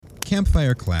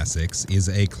Campfire Classics is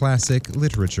a classic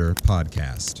literature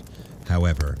podcast.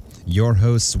 However, your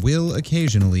hosts will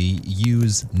occasionally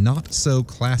use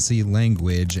not-so-classy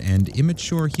language and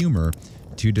immature humor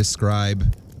to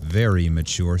describe very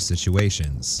mature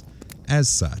situations. As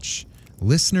such,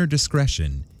 listener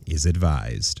discretion is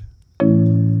advised.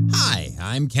 Hi,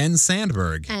 I'm Ken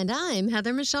Sandberg. And I'm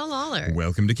Heather Michelle Lawler.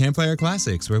 Welcome to Campfire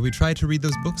Classics, where we try to read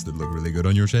those books that look really good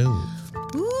on your shelf.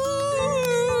 Ooh,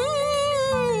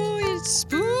 it's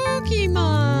spooky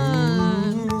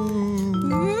month.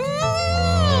 Ooh.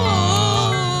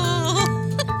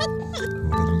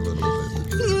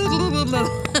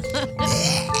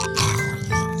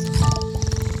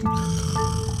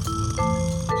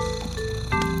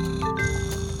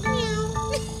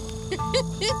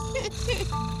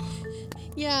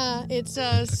 Yeah, it's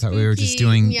I thought we were just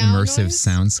doing immersive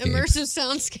soundscape. Immersive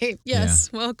soundscape, yes.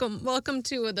 Yeah. Welcome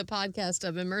to the podcast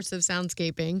of immersive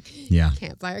soundscaping. Yeah.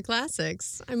 Campfire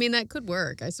Classics. I mean, that could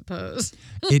work, I suppose.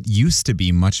 It used to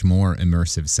be much more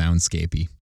immersive soundscapey.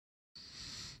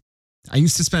 I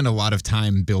used to spend a lot of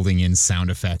time building in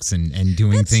sound effects and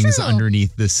doing That's things true.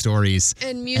 underneath the stories.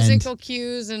 And musical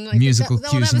cues and like musical that,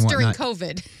 cues that was and during whatnot.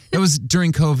 COVID. That was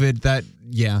during COVID.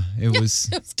 It was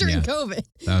during COVID.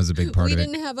 That was a big part of it. We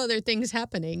didn't have other things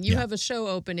happening. You have a show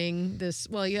opening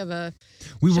you have a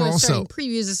we show were also starting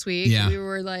previews this week. Yeah.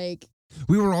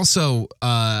 We were also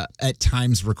at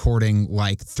times recording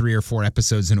like 3 or 4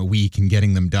 episodes in a week and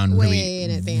getting them done way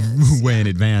in advance. In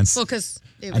advance. Well, because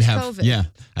it was COVID. Yeah,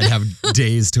 I'd have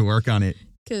days to work on it.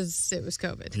 Because it was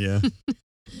COVID. Yeah.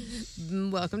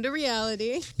 Welcome to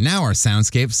reality. Now our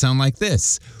soundscapes sound like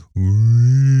this.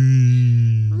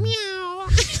 Meow.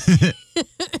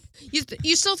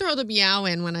 You still throw the meow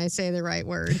in when I say the right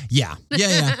word. Yeah. I mean,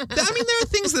 there are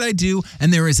things that I do,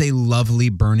 and there is a lovely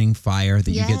burning fire that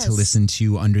you get to listen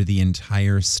to under the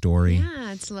entire story.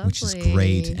 Yeah, it's lovely. Which is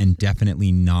great, and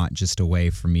definitely not just a way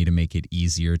for me to make it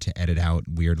easier to edit out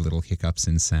weird little hiccups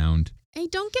in sound. Hey,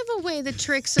 don't give away the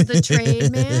tricks of the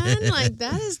trade, man. Like,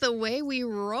 that is the way we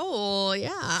roll.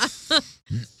 Yeah.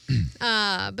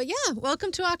 But yeah,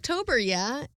 welcome to October.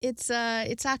 Yeah, it's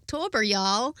October,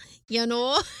 y'all. You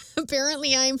know,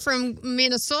 apparently I'm from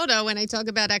Minnesota when I talk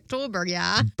about October.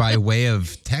 Yeah, by way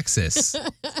of Texas.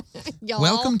 Y'all.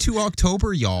 Welcome to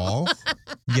October, y'all.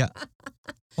 Yeah.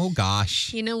 Oh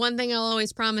gosh. You know, one thing I'll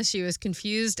always promise you is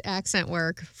confused accent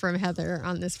work from Heather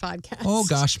on this podcast. Oh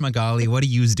gosh, my golly, what are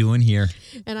yous doing here?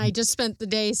 And I just spent the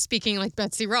day speaking like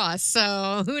Betsy Ross,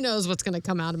 so who knows what's going to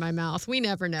come out of my mouth? We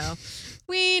never know.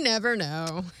 We never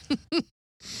know.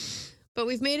 But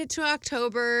we've made it to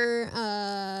October,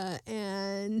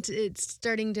 and it's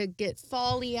starting to get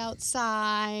fall-y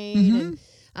outside. Mm-hmm.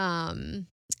 And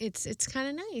it's kind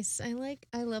of nice.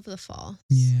 I love the fall.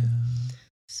 Yeah.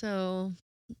 So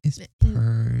it's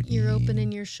pretty. You're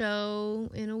opening your show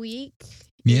in a week.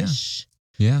 Yeah.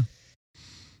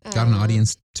 Got an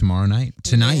audience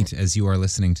tonight, as you are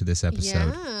listening to this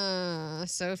episode. Yeah.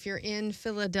 So if you're in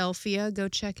Philadelphia, go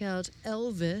check out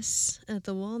Elvis at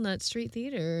the Walnut Street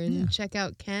Theater and check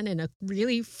out Ken in a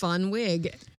really fun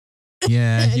wig.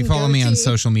 Yeah. If you follow me on goatee.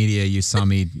 social media, you saw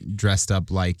me dressed up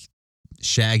like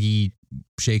Shaggy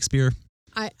Shakespeare.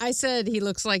 I said he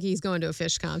looks like he's going to a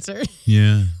Fish concert.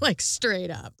 Yeah. Like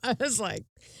straight up. I was like,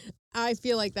 I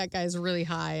feel like that guy's really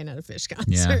high and at a Fish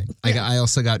concert. Yeah. I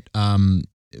also got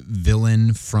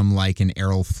villain from like an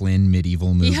Errol Flynn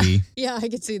medieval movie. Yeah, I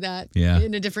could see that. Yeah.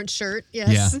 In a different shirt.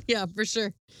 Yes. Yeah, for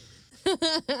sure.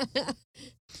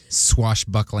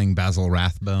 Swashbuckling Basil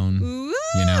Rathbone. Ooh.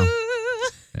 You know?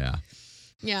 Yeah.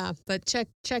 Yeah, but check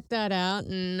that out,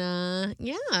 and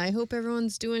I hope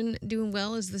everyone's doing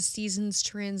well as the seasons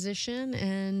transition,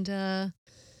 and the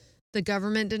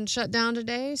government didn't shut down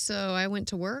today, so I went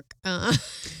to work.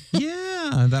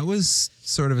 Yeah, that was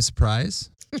sort of a surprise.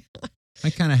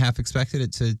 I kind of half expected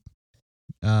it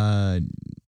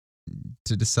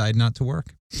to decide not to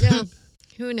work. Yeah,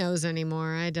 who knows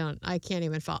anymore? I can't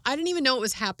even follow. I didn't even know it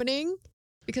was happening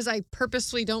because I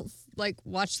purposely don't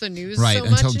watch the news so much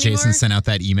until Jason anymore. Sent out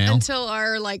that email. Until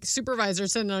our supervisor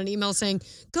sent out an email saying,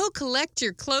 "Go collect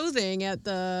your clothing at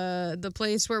the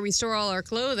place where we store all our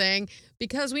clothing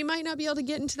because we might not be able to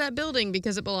get into that building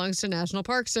because it belongs to National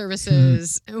Park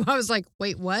Services." And I was like,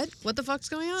 "Wait, what? What the fuck's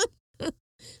going on?"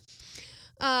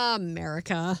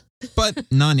 America.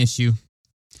 But non-issue.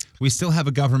 We still have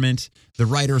a government. The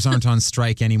writers aren't on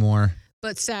strike anymore.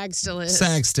 But SAG still is.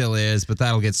 SAG still is, but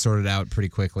that'll get sorted out pretty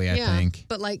quickly, I think.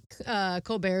 But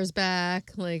Colbert's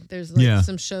back. There's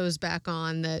some shows back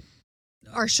on that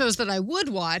are shows that I would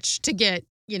watch to get,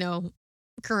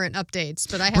 current updates,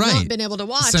 but I have not been able to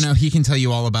watch. So now he can tell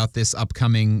you all about this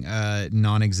upcoming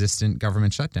non-existent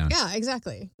government shutdown. Yeah,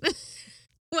 exactly.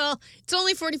 Well, it's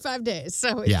only 45 days,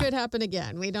 so it could happen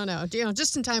again. We don't know.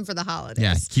 Just in time for the holidays.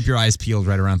 Yeah, keep your eyes peeled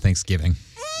right around Thanksgiving.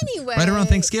 Anyway. Right around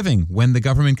Thanksgiving, when the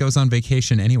government goes on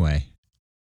vacation anyway.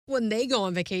 When they go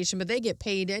on vacation, but they get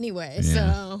paid anyway.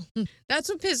 Yeah. So that's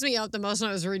what pissed me off the most when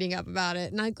I was reading up about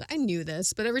it. And I knew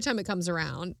this, but every time it comes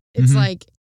around, it's like,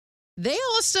 they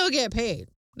all still get paid.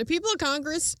 The people of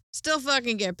Congress still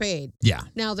fucking get paid. Yeah.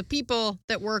 Now, the people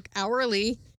that work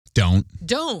hourly don't.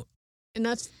 And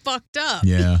that's fucked up.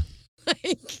 Yeah.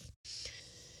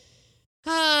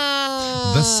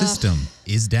 The system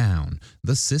is down.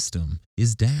 The system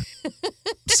is down.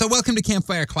 So welcome to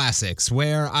Campfire Classics,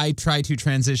 where I try to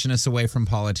transition us away from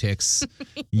politics,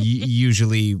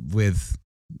 usually with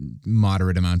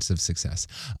moderate amounts of success.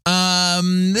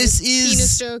 This is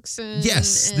penis jokes.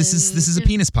 This is a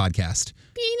penis podcast.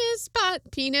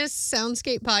 Penis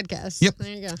soundscape podcast. Yep.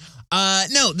 There you go.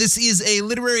 No, this is a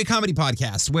literary comedy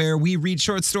podcast where we read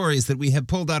short stories that we have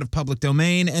pulled out of public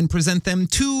domain and present them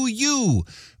to you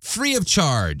free of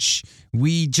charge.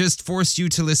 We just force you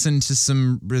to listen to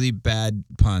some really bad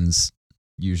puns,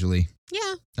 usually.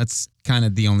 Yeah. That's kind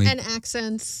of the only... And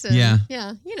accents. Yeah.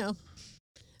 Yeah,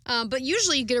 but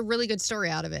usually you get a really good story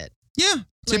out of it. Yeah,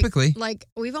 typically. Like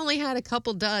we've only had a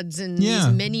couple duds in these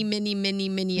many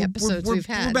episodes we've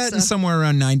had. We're batting somewhere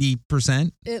around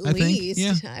 90%. At I least.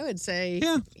 Think. I would say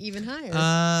even higher.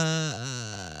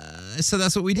 So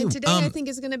that's what we do. And today I think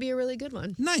is going to be a really good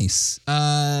one. Nice.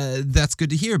 That's good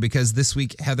to hear because this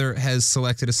week Heather has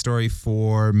selected a story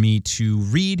for me to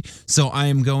read. So I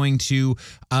am going to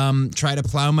try to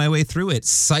plow my way through it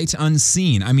sight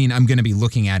unseen. I mean, I'm going to be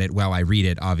looking at it while I read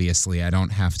it, obviously. I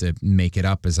don't have to make it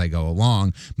up as I go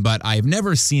along, but I've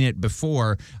never seen it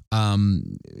before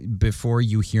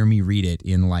you hear me read it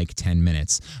in like 10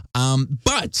 minutes.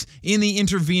 But in the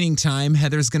intervening time,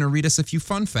 Heather's going to read us a few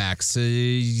fun facts.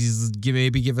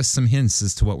 Maybe give us some hints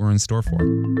as to what we're in store for.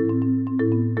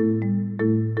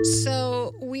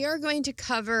 So we are going to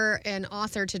cover an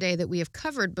author today that we have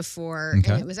covered before,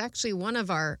 Okay. and it was actually one of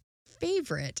our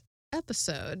favorite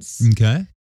episodes. Okay.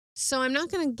 So I'm not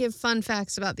going to give fun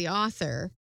facts about the author,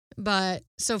 but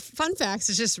so fun facts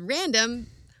is just random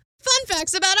fun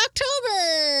facts about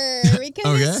October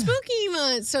because it's spooky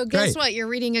month. So guess what? You're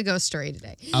reading a ghost story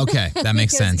today. Okay, that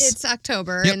makes sense. It's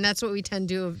October, and that's what we tend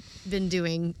to have been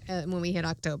doing when we hit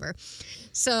October.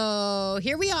 So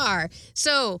here we are.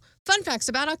 So fun facts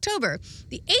about October.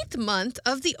 The 8th month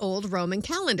of the old Roman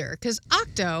calendar, because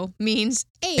octo means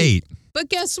 8. But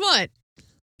guess what?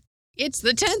 It's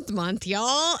the 10th month,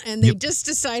 y'all, and they just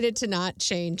decided to not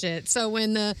change it. So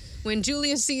when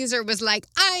Julius Caesar was like,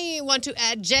 I want to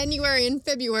add January and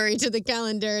February to the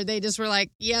calendar, they just were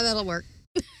like, yeah, that'll work.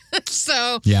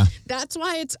 So that's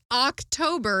why it's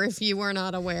October, if you were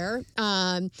not aware.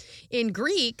 In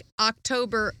Greek,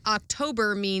 October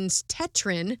means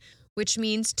tetrin, which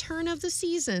means turn of the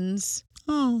seasons.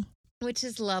 Oh. Which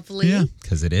is lovely. Yeah,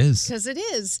 because it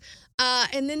is.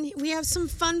 And then we have some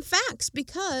fun facts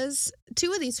because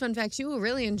 2 of these fun facts you will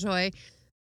really enjoy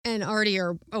and already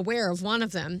are aware of one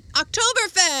of them.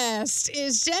 Oktoberfest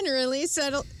is generally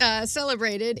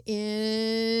celebrated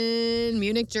in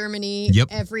Munich, Germany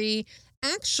every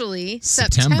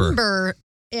September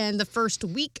and the first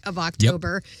week of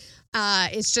October.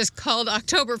 It's just called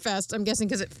Oktoberfest, I'm guessing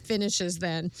because it finishes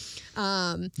then.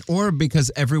 Or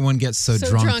because everyone gets so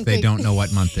drunk they don't know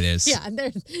what month it is. Yeah,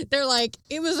 they're like,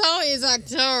 it was always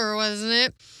October, wasn't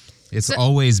it? It's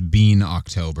always been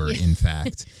October, in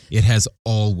fact. It has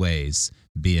always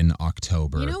been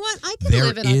October. You know what? I could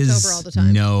live in October all the time.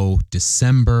 There is no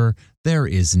December. There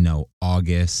is no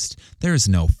August. There is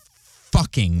no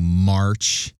fucking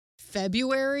March.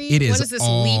 February? It is what is this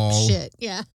leap shit?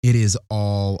 Yeah. It is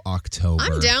all October.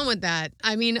 I'm down with that.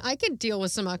 I mean, I could deal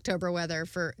with some October weather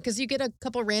because you get a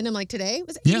couple random, like today, it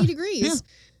was 80 degrees. Yeah.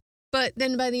 But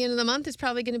then by the end of the month, it's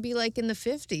probably going to be like in the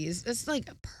 50s. It's like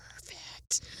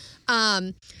perfect.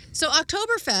 So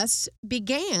Oktoberfest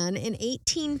began in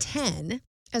 1810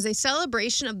 as a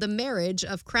celebration of the marriage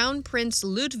of Crown Prince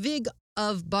Ludwig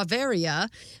of Bavaria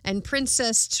and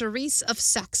Princess Therese of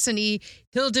Saxony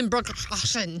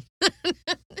Hildenburg-Hachen.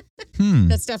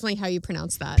 That's definitely how you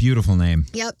pronounce that. Beautiful name.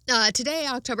 Yep. Today,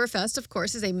 Oktoberfest, of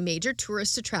course, is a major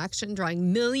tourist attraction,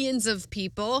 drawing millions of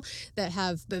people that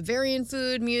have Bavarian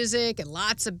food, music, and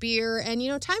lots of beer, and,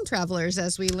 time travelers,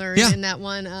 as we learned in that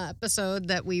one episode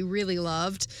that we really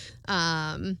loved.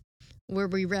 where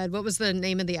we read, what was the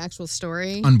name of the actual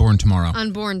story? Unborn Tomorrow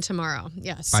Unborn Tomorrow,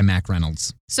 yes. by Mac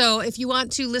Reynolds. So if you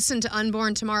want to listen to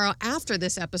Unborn Tomorrow after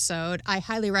this episode, I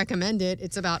highly recommend it.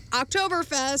 It's about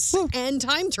Oktoberfest and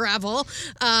time travel.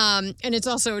 And it's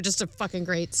also just a fucking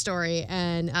great story.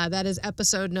 And that is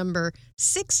episode number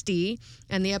 60.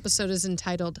 And the episode is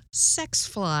entitled Sex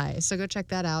Fly. So go check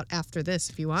that out after this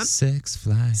if you want. Sex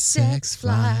fly, sex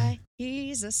fly.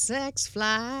 He's a sex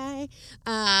fly.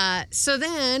 So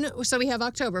we have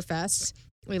Oktoberfest.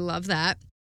 We love that,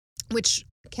 which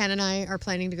Ken and I are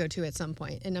planning to go to at some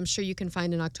point. And I'm sure you can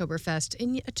find an Oktoberfest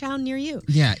in a town near you.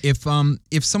 Yeah, if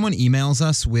someone emails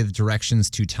us with directions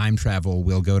to time travel,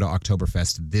 we'll go to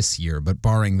Oktoberfest this year. But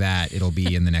barring that, it'll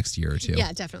be in the next year or two.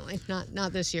 Yeah, definitely.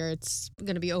 Not this year. It's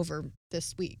going to be over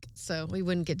this week. So we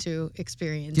wouldn't get to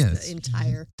experience the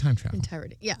entire time travel.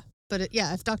 Entirety. Yeah. But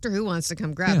if Doctor Who wants to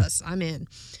come grab us, I'm in.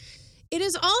 It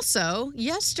is also,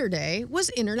 yesterday was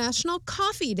International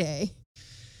Coffee Day,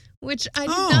 which I did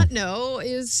not know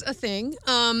is a thing.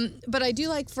 But I do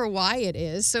like for why it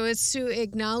is. So it's to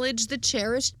acknowledge the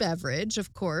cherished beverage,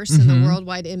 of course, and the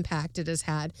worldwide impact it has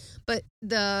had. But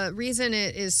the reason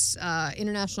it is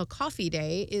International Coffee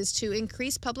Day is to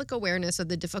increase public awareness of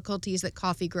the difficulties that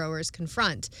coffee growers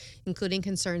confront, including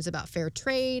concerns about fair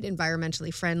trade,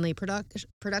 environmentally friendly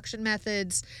production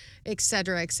methods, et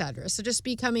cetera, et cetera. So just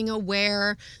becoming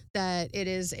aware that it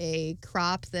is a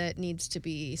crop that needs to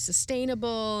be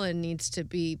sustainable and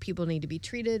people need to be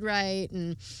treated right.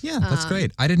 And yeah, that's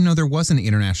great. I didn't know there was an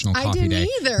International Coffee Day. I didn't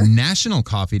either. National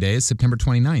Coffee Day is September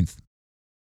 29th.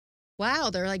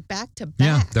 Wow, they're like back to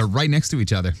back. Yeah, they're right next to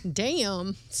each other.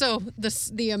 Damn. So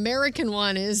the American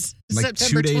one is like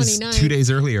September 29th. 2 days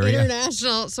earlier.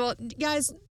 International. Yeah. So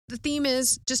guys, the theme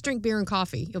is just drink beer and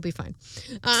coffee. You'll be fine.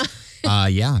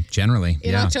 Yeah, generally.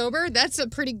 In October, that's a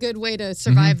pretty good way to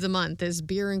survive the month is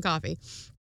beer and coffee.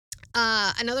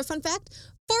 Another fun fact,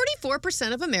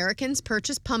 44% of Americans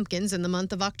purchase pumpkins in the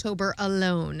month of October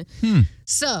alone.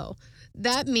 So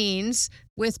that means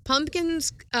with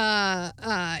pumpkins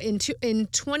in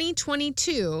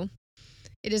 2022,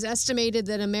 it is estimated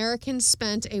that Americans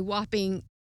spent a whopping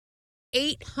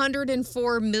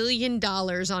 $804 million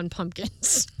on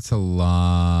pumpkins. It's a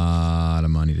lot of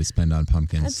money to spend on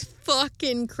pumpkins. That's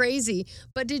fucking crazy.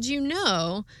 But did you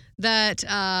know that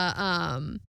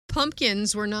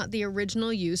pumpkins were not the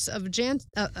original use of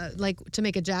like to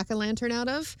make a jack-o'-lantern out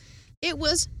of? It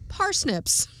was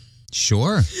parsnips.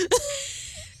 Sure.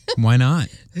 Why not?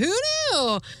 Who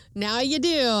knew? Now you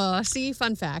do. See,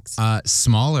 fun facts.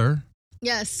 Smaller.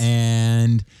 Yes.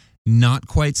 And not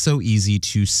quite so easy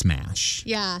to smash.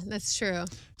 Yeah, that's true.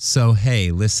 So,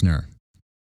 hey, listener,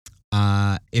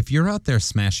 if you're out there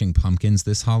smashing pumpkins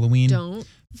this Halloween, don't.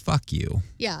 Fuck you.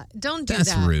 Yeah, don't do that.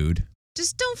 That's rude.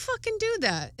 Just don't fucking do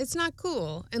that. It's not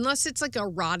cool. Unless it's like a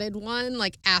rotted one,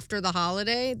 like after the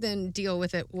holiday, then deal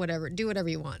with it, whatever. Do whatever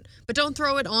you want. But don't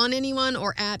throw it on anyone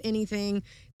or at anything.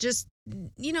 Just,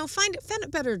 find a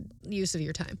better use of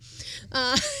your time.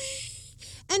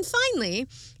 And finally,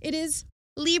 it is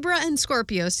Libra and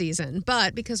Scorpio season.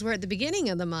 But because we're at the beginning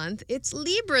of the month, it's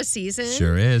Libra season.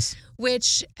 Sure is.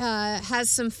 Which has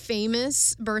some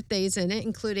famous birthdays in it,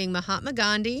 including Mahatma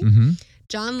Gandhi,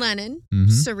 John Lennon,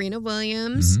 Serena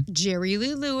Williams, Jerry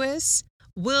Lee Lewis,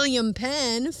 William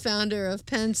Penn, founder of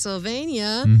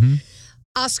Pennsylvania,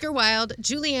 Oscar Wilde,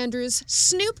 Julie Andrews,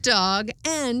 Snoop Dogg,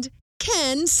 and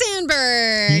Ken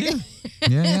Sandberg.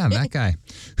 Yeah, that guy.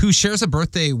 Who shares a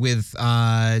birthday with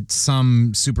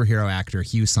some superhero actor,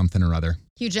 Hugh something or other.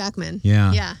 Hugh Jackman.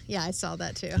 Yeah. Yeah, I saw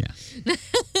that too. Yeah.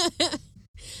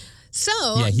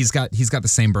 So yeah, he's got the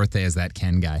same birthday as that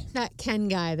Ken guy. That Ken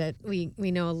guy that we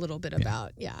know a little bit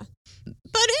about, yeah.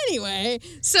 But anyway,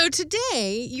 so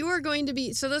today you are going to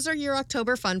be, so those are your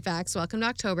October fun facts. Welcome to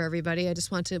October, everybody. I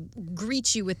just want to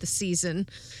greet you with the season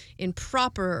in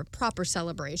proper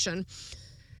celebration.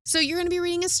 So you're going to be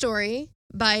reading a story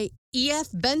by E.F.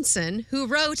 Benson, who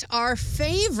wrote our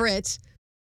favorite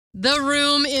The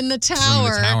Room in the Tower. Room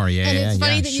in the Tower, yeah. And it's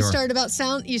funny that sure. you started about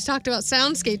sound. You talked about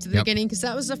soundscapes at the beginning because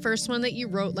that was the first one that you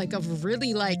wrote like a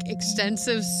really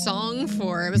extensive song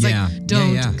for. It was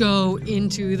don't go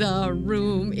into the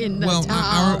room in the tower.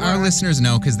 Well, our listeners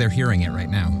know because they're hearing it right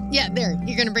now. Yeah, there.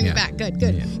 You're going to bring it back. Good.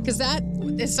 Because that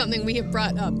is something we have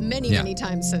brought up many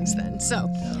times since then. So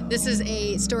this is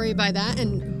a story by that,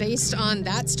 and based on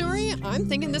that story, I'm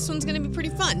thinking this one's going to be pretty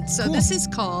fun. So This is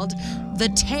called The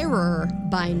Terror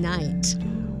by Night.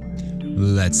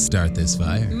 Let's start this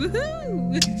fire.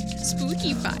 Woohoo!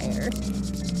 Spooky fire.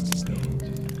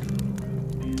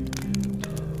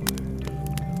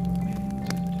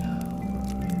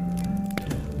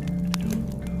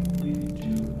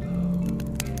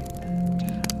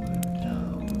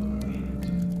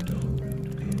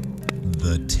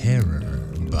 The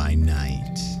Terror by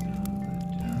Night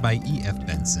by E.F.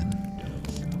 Benson.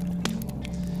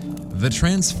 The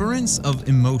transference of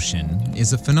emotion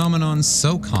is a phenomenon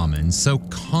so common, so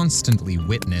constantly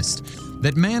witnessed,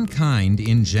 that mankind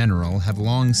in general have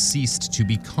long ceased to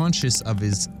be conscious of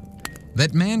its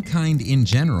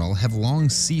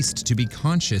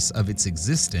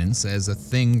existence as a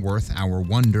thing worth our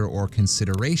wonder or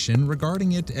consideration,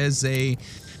 regarding it as a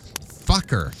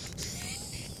fucker.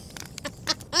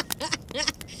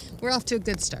 We're off to a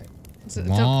good start. It's a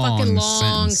Long fucking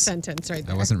long sentence. sentence right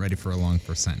there. I wasn't ready for a long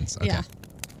first sentence. Okay. Yeah.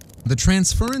 The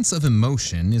transference of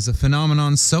emotion is a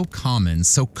phenomenon so common,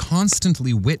 so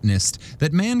constantly witnessed,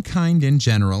 that mankind in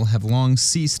general have long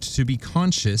ceased to be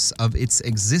conscious of its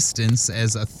existence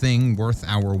as a thing worth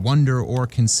our wonder or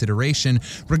consideration,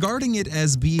 regarding it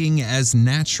as being as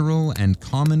natural and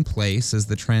commonplace as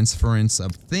the transference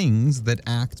of things that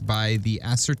act by the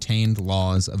ascertained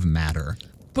laws of matter.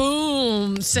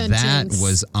 Boom sentence. That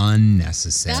was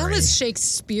unnecessary. That was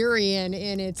Shakespearean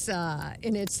in its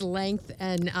length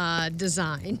and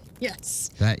design. Yes.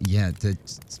 That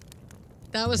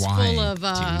was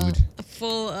why,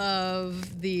 full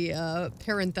of the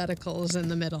parentheticals in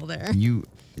the middle there.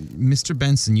 Mr.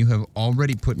 Benson, you have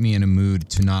already put me in a mood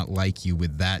to not like you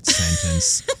with that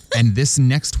sentence, and this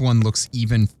next one looks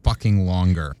even fucking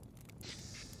longer.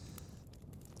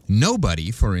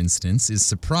 Nobody, for instance, is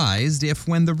surprised if,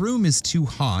 when the room is too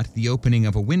hot, the opening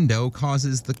of a window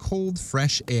causes the cold,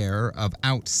 fresh air of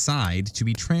outside to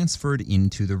be transferred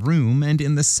into the room, and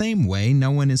in the same way,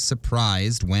 no one is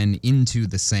surprised when into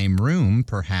the same room,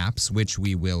 perhaps, which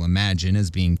we will imagine as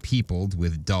being peopled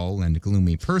with dull and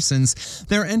gloomy persons,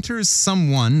 there enters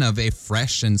someone of a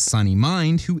fresh and sunny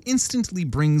mind who instantly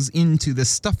brings into the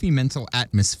stuffy mental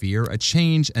atmosphere a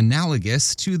change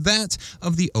analogous to that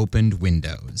of the opened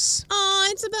windows. Oh,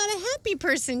 it's about a happy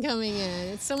person coming in.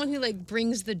 It's someone who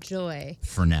brings the joy.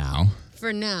 For now.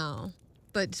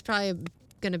 But it's probably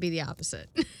going to be the opposite.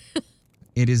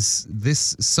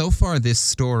 So far this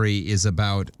story is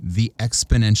about the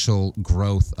exponential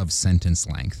growth of sentence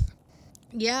length.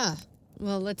 Yeah.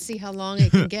 Well, let's see how long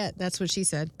it can get. That's what she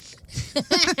said.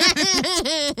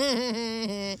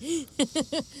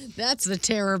 That's the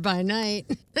terror by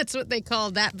night. That's what they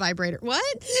call that vibrator.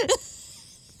 What?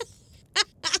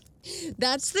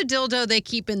 That's the dildo they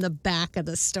keep in the back of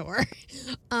the store.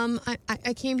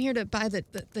 I came here to buy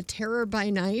the Terror by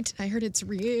Night. I heard it's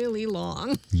really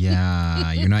long.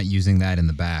 Yeah, you're not using that in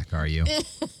the back, are you?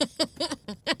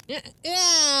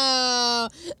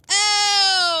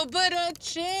 But a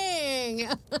ching.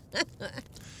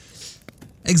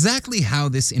 Exactly how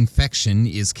this infection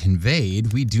is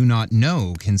conveyed, we do not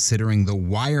know, considering the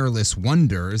wireless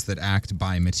wonders that act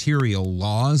by material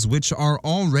laws, which are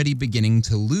already beginning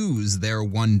to lose their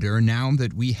wonder now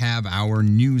that we have our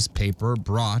newspaper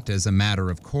brought as a matter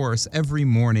of course every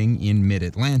morning in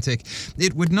mid-Atlantic.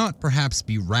 It would not perhaps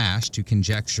be rash to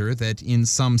conjecture that in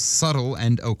some subtle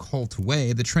and occult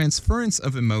way the transference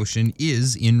of emotion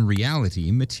is in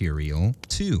reality material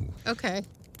too. Okay.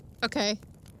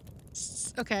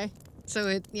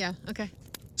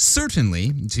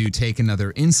 Certainly, to take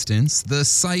another instance, the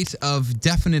sight of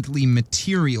definitely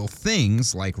material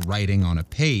things like writing on a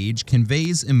page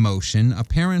conveys emotion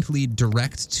apparently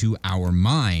direct to our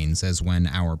minds, as when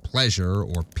our pleasure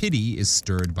or pity is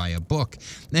stirred by a book,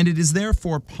 and it is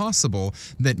therefore possible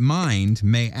that mind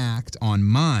may act on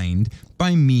mind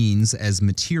by means as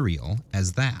material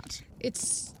as that.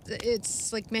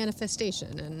 It's like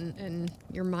manifestation and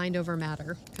your mind over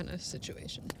matter kind of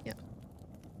situation. Yeah.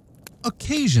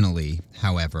 Occasionally,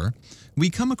 however, we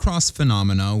come across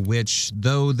phenomena which,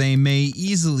 though they may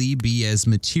easily be as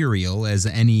material as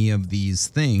any of these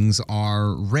things,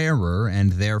 are rarer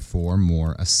and therefore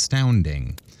more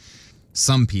astounding.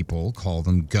 Some people call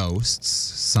them ghosts,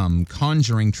 some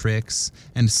conjuring tricks,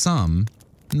 and some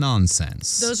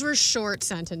nonsense. Those were short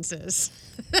sentences.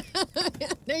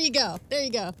 There you go.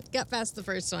 Got past the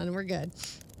first one. We're good.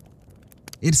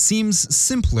 It seems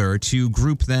simpler to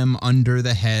group them under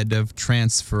the head of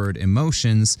transferred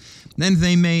emotions, and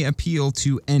they may appeal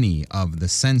to any of the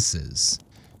senses.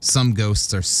 Some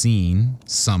ghosts are seen,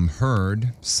 some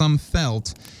heard, some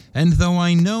felt, and though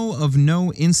I know of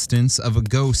no instance of a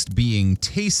ghost being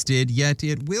tasted, yet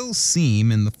it will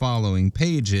seem in the following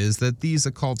pages that these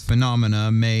occult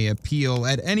phenomena may appeal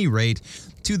at any rate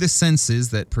to the senses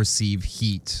that perceive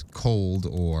heat, cold,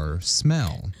 or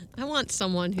smell. I want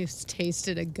someone who's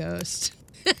tasted a ghost.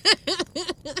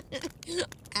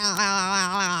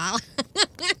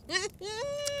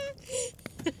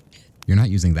 You're not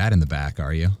using that in the back,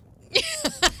 are you?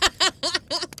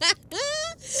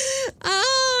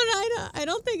 I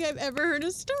don't don't think I've ever heard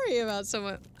a story about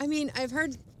someone. I mean, I've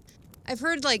heard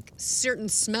like certain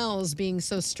smells being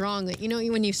so strong that,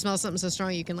 when you smell something so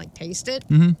strong, you can like taste it.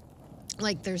 Mm-hmm.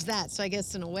 Like there's that. So I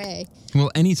guess in a way. Well,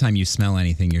 anytime you smell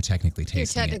anything, you're technically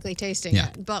tasting tasting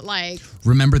it. But like.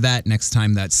 Remember that next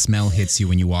time that smell hits you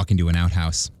when you walk into an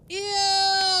outhouse.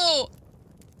 Ew.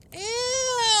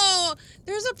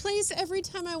 There's a place every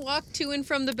time I walk to and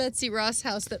from the Betsy Ross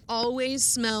house that always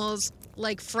smells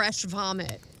like fresh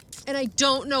vomit. And I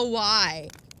don't know why.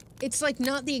 It's like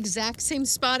not the exact same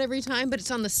spot every time, but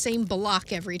it's on the same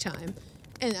block every time.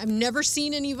 And I've never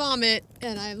seen any vomit.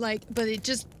 And but it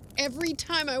just, every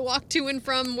time I walk to and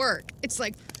from work, it's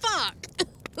like, fuck.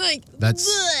 Like, that's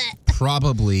bleh.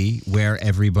 Probably where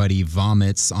everybody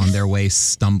vomits on their way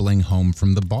stumbling home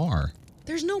from the bar.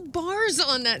 There's no bars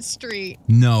on that street.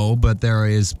 No, but there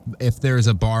is. If there's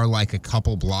a bar like a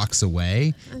couple blocks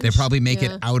away, they probably make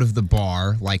it out of the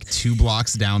bar like 2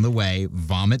 blocks down the way,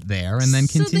 vomit there, and then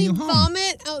continue home. So they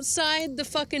vomit outside the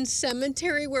fucking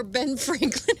cemetery where Ben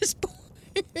Franklin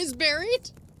is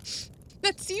buried?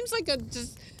 That seems like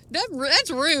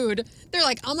that's rude. They're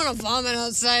like, I'm gonna vomit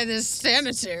outside this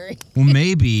cemetery. Well,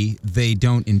 maybe they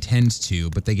don't intend to,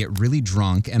 but they get really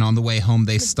drunk, and on the way home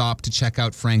they stop to check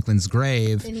out Franklin's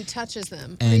grave. And he touches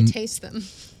them. And they taste them.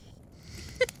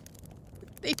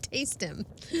 They taste him.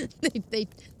 They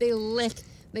lick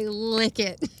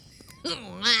it.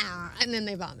 And then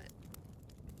they vomit.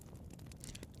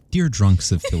 Dear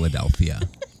drunks of Philadelphia,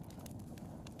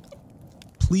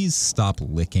 please stop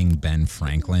licking Ben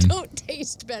Franklin. Don't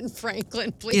taste Ben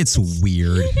Franklin, please. It's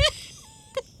weird.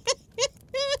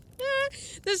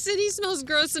 The city smells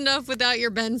gross enough without your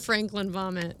Ben Franklin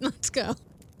vomit. Let's go.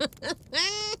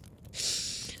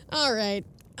 All right.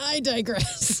 I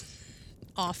digress.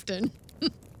 Often.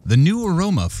 The new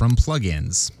aroma from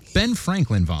plugins. Ben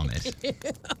Franklin vomit.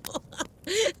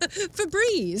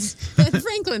 Febreze. Ben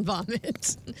Franklin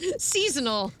vomit.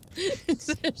 Seasonal.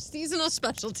 Seasonal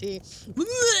specialty.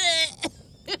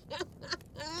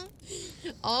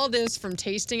 All this from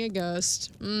tasting a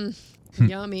ghost.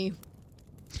 Yummy.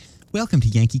 Welcome to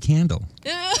Yankee Candle.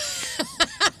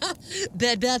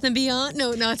 Bed Bath & Beyond?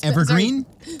 No, it's Evergreen?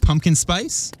 Pumpkin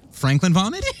Spice? Franklin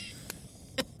vomit?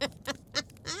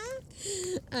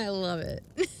 I love it.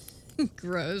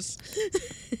 Gross.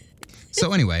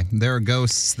 So anyway, there are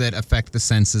ghosts that affect the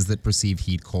senses that perceive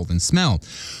heat, cold, and smell.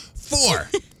 4.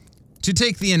 To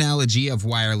take the analogy of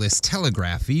wireless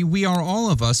telegraphy, we are all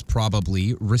of us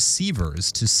probably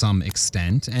receivers to some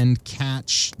extent and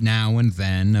catch now and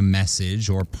then a message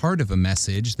or part of a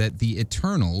message that the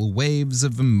eternal waves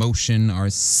of emotion are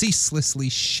ceaselessly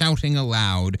shouting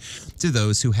aloud to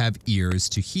those who have ears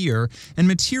to hear and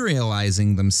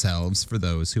materializing themselves for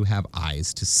those who have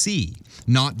eyes to see.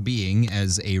 Not being,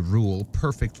 as a rule,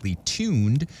 perfectly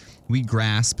tuned, we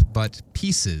grasp but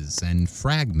pieces and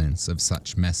fragments of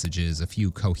such messages, a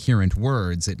few coherent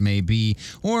words, it may be,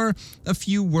 or a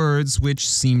few words which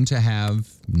seem to have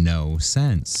no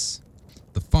sense.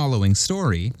 The following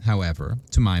story, however,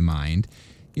 to my mind,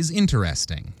 is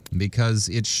interesting because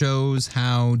it shows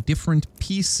how different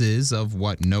pieces of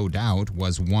what no doubt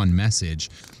was one message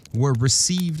were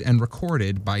received and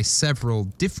recorded by several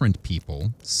different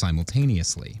people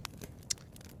simultaneously.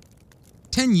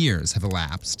 10 years have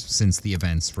elapsed since the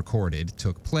events recorded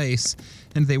took place,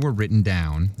 and they were written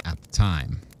down at the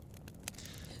time.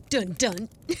 Dun dun.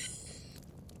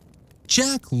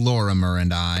 Jack Lorimer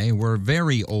and I were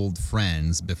very old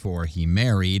friends before he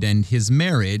married, and his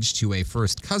marriage to a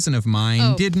first cousin of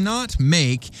mine did not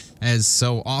make, as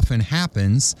so often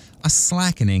happens, a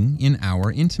slackening in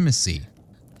our intimacy.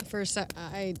 First,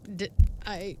 I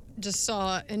just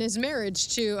saw in his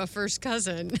marriage to a first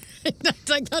cousin.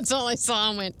 That's all I saw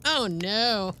and went, oh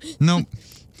no.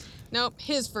 Nope,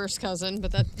 his first cousin,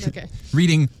 but that's okay.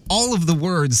 Reading all of the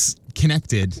words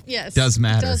connected does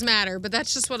matter. It does matter, but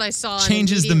that's just what I saw.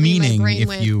 Changes the meaning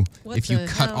if you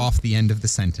cut off the end of the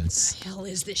sentence. What the hell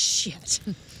is this shit?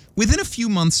 Within a few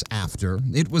months after,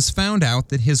 it was found out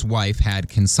that his wife had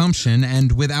consumption,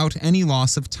 and without any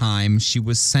loss of time, she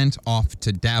was sent off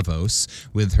to Davos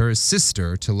with her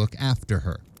sister to look after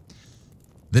her.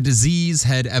 The disease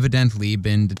had evidently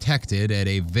been detected at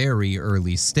a very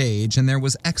early stage, and there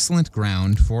was excellent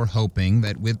ground for hoping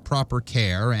that with proper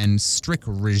care and strict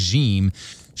regime,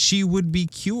 she would be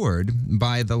cured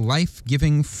by the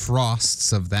life-giving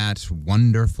frosts of that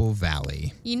wonderful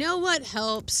valley. You know what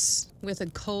helps with a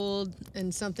cold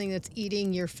and something that's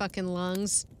eating your fucking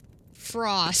lungs?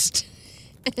 Frost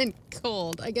and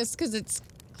cold. I guess because it's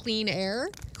clean air?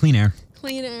 Clean air.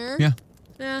 Clean air? Yeah.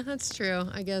 Yeah, that's true.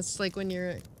 I guess like when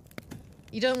you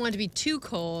don't want it to be too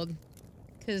cold,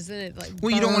 because then it like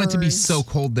Well, you don't want it to be burns. so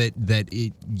cold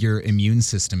that your immune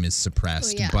system is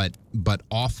suppressed, Oh, yeah. but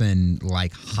often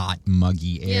like hot,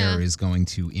 muggy air Yeah. is going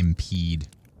to impede.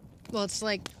 Well, it's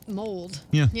like mold.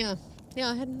 Yeah. Yeah.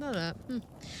 Yeah, I hadn't know that.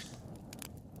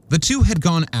 The two had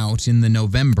gone out in the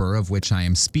November of which I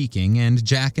am speaking, and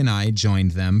Jack and I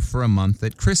joined them for a month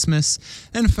at Christmas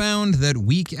and found that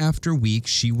week after week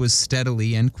she was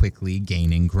steadily and quickly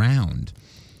gaining ground.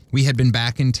 We had been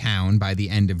back in town by the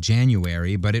end of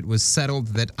January, but it was settled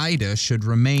that Ida should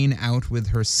remain out with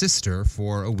her sister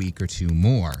for a week or two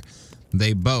more.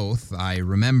 They both, I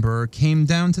remember, came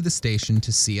down to the station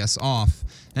to see us off,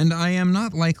 and I am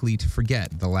not likely to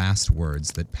forget the last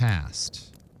words that passed.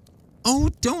 "Oh,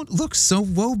 don't look so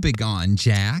woebegone,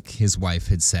 Jack," his wife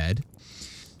had said.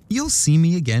 "You'll see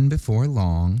me again before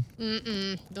long."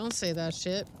 Don't say that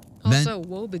shit. Then- Also,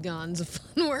 woebegone's a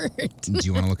fun word. Do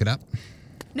you want to look it up?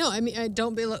 No, I mean, I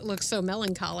don't look so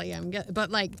melancholy. But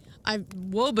like,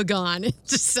 woebegone. It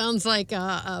just sounds like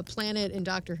a planet in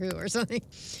Doctor Who or something.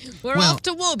 We're Well- off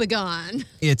to woebegone.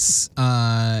 It's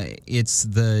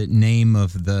the name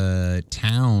of the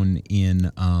town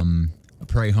in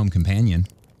Prairie Home Companion.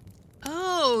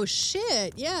 Oh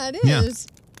shit! Yeah, it Yeah. is.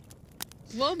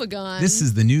 Woebegone. This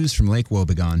is the news from Lake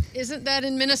Wobegon. Isn't that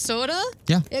in Minnesota?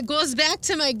 Yeah. It goes back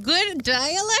to my good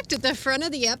dialect at the front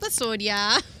of the episode,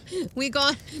 yeah. We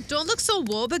go, don't look so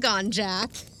woebegone,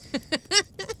 Jack.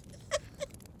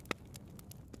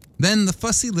 Then the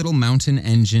fussy little mountain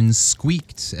engine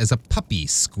squeaked as a puppy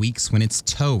squeaks when its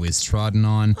toe is trodden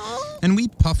on, and we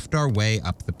puffed our way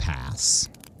up the pass.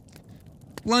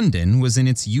 London was in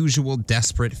its usual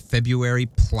desperate February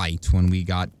plight when we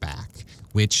got back,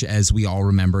 which, as we all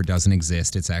remember, doesn't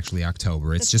exist. It's actually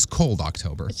October. It's just cold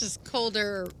October. It's just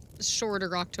colder,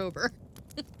 shorter October.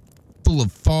 Full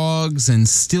of fogs and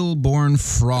stillborn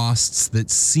frosts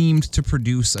that seemed to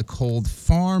produce a cold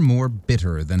far more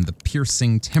bitter than the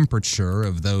piercing temperature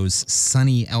of those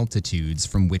sunny altitudes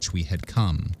from which we had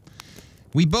come.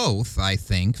 We both, I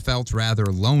think, felt rather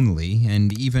lonely,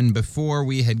 and even before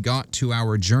we had got to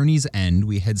our journey's end,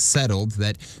 we had settled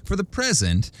that, for the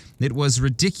present, it was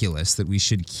ridiculous that we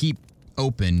should keep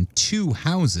open 2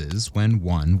 houses when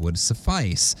one would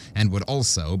suffice, and would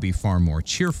also be far more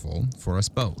cheerful for us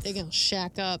both. They're gonna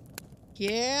shack up.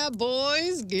 Yeah,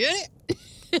 boys, get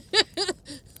it.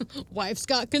 Wife's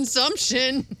got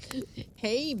consumption.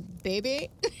 Hey, baby.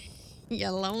 You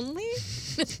lonely?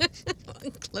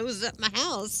 Close up my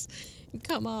house.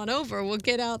 Come on over. We'll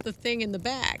get out the thing in the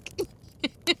back.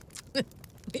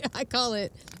 I call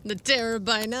it the terror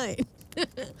by night.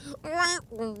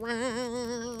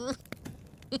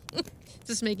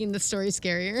 Just making the story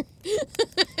scarier.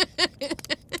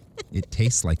 It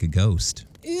tastes like a ghost.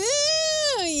 Ew,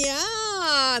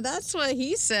 yeah, that's what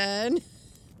he said.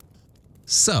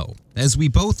 So, as we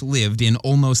both lived in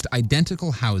almost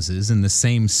identical houses in the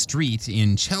same street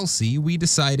in Chelsea, we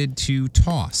decided to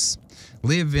toss.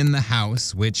 Live in the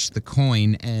house which the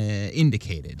coin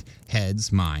indicated.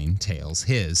 Heads, mine, tails,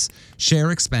 his.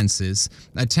 Share expenses,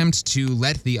 attempt to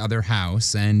let the other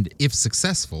house, and, if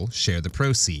successful, share the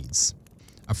proceeds.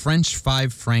 A French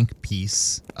 5-franc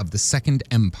piece of the Second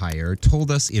Empire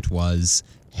told us it was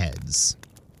heads.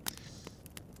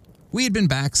 We had been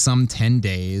back some 10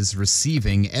 days,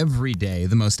 receiving every day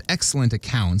the most excellent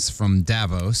accounts from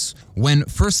Davos, when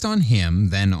first on him,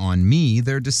 then on me,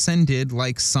 there descended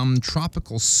like some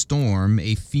tropical storm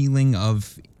a feeling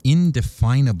of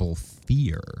indefinable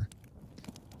fear.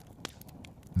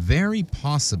 Very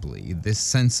possibly, this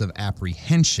sense of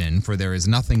apprehension, for there is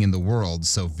nothing in the world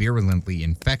so virulently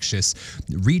infectious,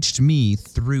 reached me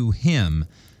through him.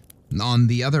 On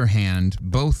the other hand,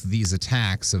 both these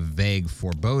attacks of vague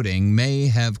foreboding may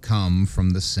have come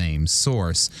from the same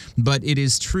source, but it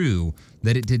is true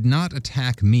that it did not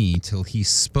attack me till he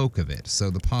spoke of it,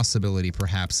 so the possibility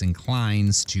perhaps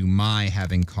inclines to my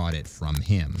having caught it from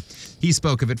him. He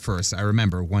spoke of it first, I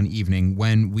remember, one evening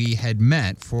when we had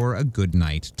met for a good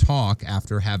night talk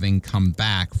after having come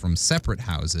back from separate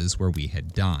houses where we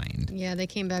had dined. Yeah, they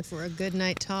came back for a good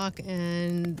night talk,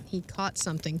 and he caught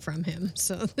something from him.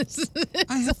 So this is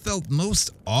I have felt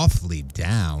most awfully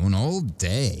down all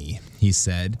day, he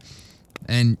said.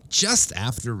 And just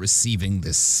after receiving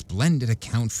this splendid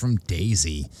account from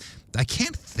Daisy, I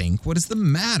can't think what is the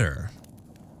matter.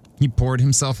 He poured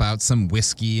himself out some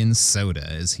whiskey and soda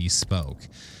as he spoke.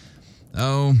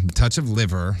 Oh, touch of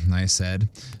liver, I said.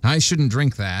 I shouldn't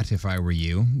drink that if I were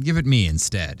you. Give it me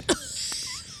instead.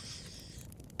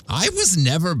 I was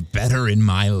never better in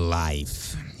my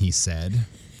life, he said.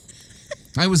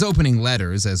 I was opening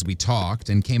letters as we talked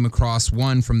and came across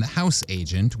one from the house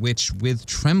agent, which, with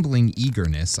trembling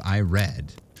eagerness, I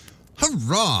read.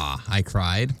 Hurrah! I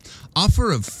cried.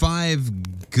 Offer of 5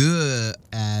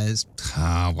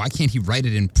 why can't he write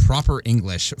it in proper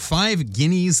English? 5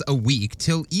 guineas a week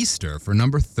till Easter for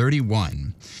number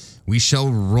 31. We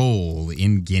shall roll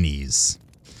in guineas.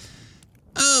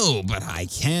 Oh, but I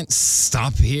can't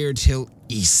stop here till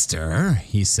Easter,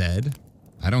 he said.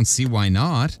 I don't see why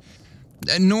not.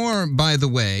 Nor, by the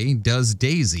way, does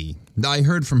Daisy. I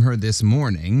heard from her this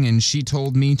morning, and she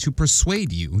told me to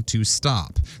persuade you to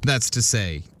stop. That's to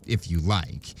say, if you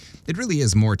like. It really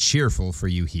is more cheerful for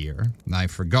you here. I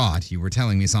forgot you were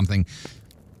telling me something.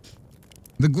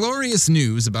 The glorious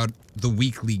news about the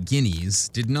weekly guineas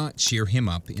did not cheer him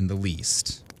up in the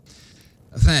least.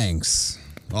 Thanks.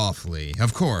 Awfully.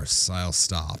 Of course, I'll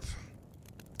stop.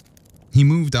 He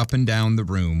moved up and down the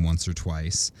room once or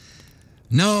twice.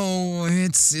 No,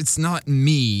 it's not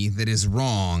me that is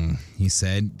wrong, he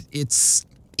said. It's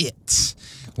it.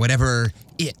 Whatever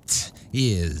it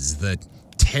is, the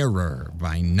terror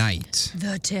by night.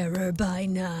 The terror by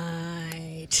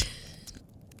night.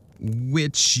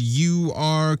 Which you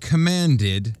are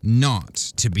commanded not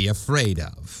to be afraid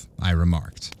of, I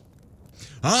remarked.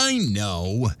 I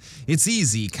know. It's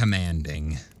easy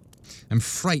commanding. I'm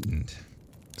frightened.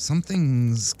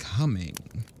 Something's coming.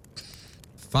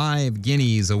 5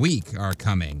 guineas a week are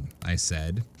coming, I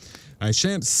said. I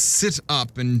shan't sit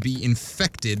up and be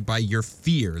infected by your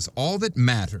fears. All that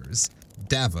matters,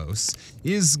 Davos,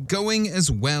 is going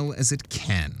as well as it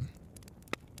can.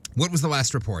 What was the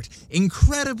last report?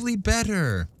 Incredibly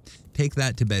better. Take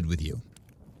that to bed with you.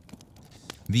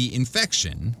 The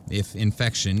infection, if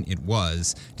infection it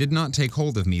was, did not take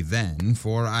hold of me then,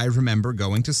 for I remember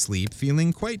going to sleep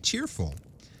feeling quite cheerful.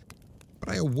 But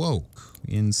I awoke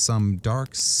in some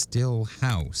dark, still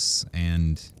house,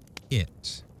 and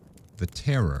it, the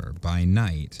terror by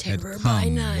night, had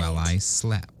come while I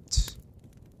slept.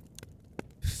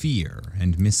 Fear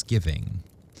and misgiving,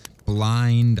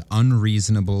 blind,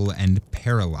 unreasonable, and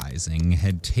paralyzing,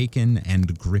 had taken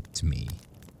and gripped me.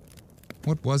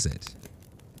 What was it?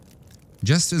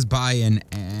 Just as by an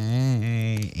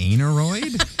aneroid?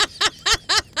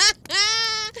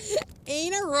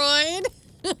 Aneroid?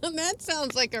 That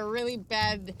sounds like a really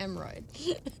bad hemorrhoid.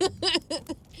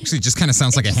 Actually, it just kind of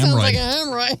sounds like a hemorrhoid. Sounds like a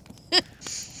hemorrhoid.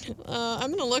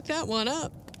 I'm going to look that one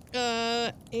up.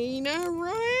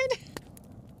 Aneroid?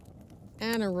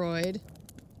 Aneroid.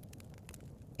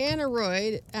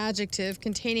 Aneroid, adjective,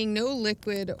 containing no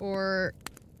liquid or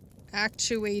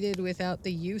actuated without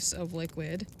the use of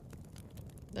liquid.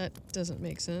 That doesn't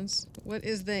make sense. What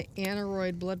is the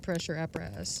aneroid blood pressure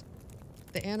apparatus?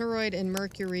 The aneroid and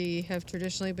mercury have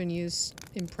traditionally been used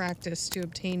in practice to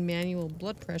obtain manual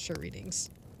blood pressure readings.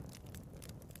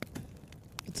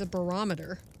 It's a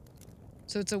barometer.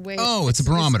 So it's a way... Oh, it's a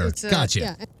barometer.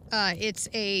 Gotcha. Yeah. It's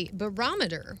a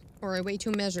barometer, or a way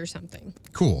to measure something.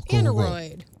 Cool.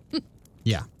 Aneroid.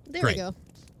 Yeah. There great. we go.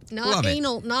 Not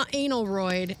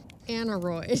analroid,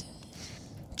 aneroid.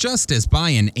 Just as by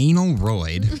an anal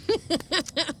roid.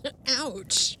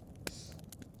 Ouch.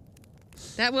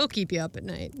 That will keep you up at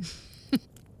night.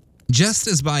 Just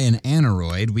as by an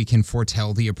aneroid we can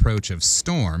foretell the approach of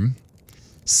storm,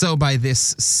 so by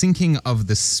this sinking of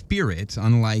the spirit,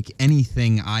 unlike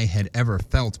anything I had ever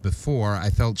felt before, I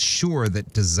felt sure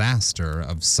that disaster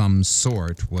of some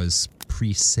sort was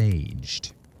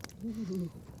presaged. Ooh.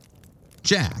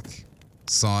 Jack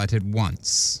saw it at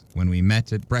once when we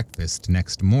met at breakfast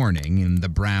next morning in the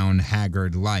brown,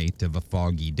 haggard light of a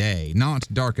foggy day, not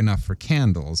dark enough for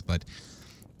candles, but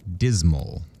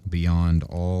dismal beyond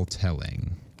all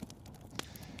telling.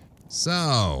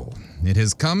 So, it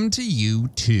has come to you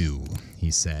too, he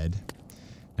said,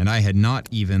 and I had not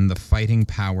even the fighting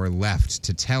power left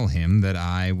to tell him that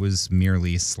I was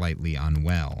merely slightly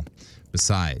unwell.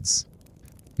 Besides,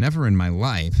 never in my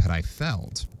life had I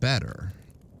felt better.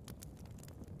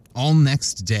 All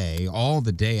next day, all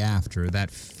the day after, that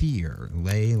fear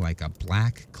lay like a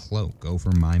black cloak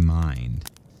over my mind.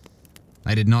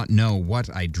 I did not know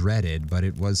what I dreaded, but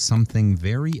it was something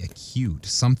very acute,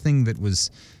 something that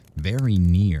was very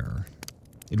near.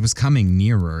 It was coming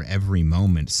nearer every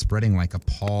moment, spreading like a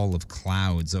pall of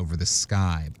clouds over the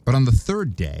sky. But on the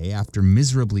third day, after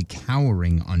miserably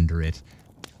cowering under it,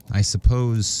 I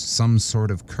suppose some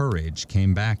sort of courage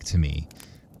came back to me.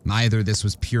 Either this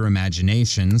was pure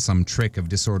imagination, some trick of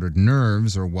disordered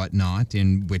nerves or whatnot,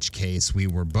 in which case we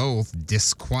were both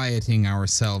disquieting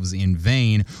ourselves in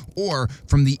vain, or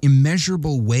from the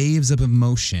immeasurable waves of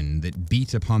emotion that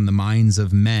beat upon the minds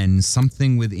of men,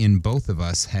 something within both of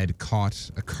us had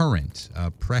caught a current, a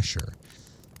pressure.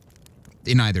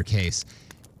 In either case,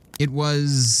 it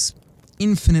was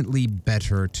infinitely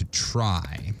better to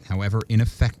try, however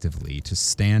ineffectively, to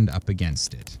stand up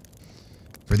against it.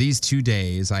 For these 2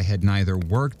 days, I had neither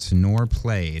worked nor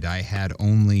played. I had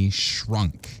only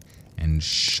shrunk and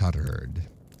shuddered.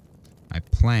 I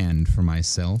planned for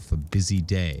myself a busy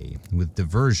day, with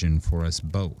diversion for us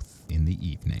both in the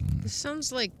evening. This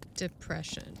sounds like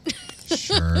depression.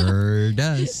 Sure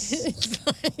does. It's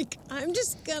like, I'm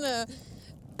just gonna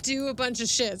do a bunch of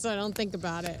shit so I don't think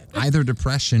about it. Either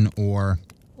depression or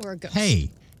Or a ghost.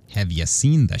 hey, have you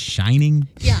seen The Shining?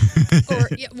 Yeah. Or,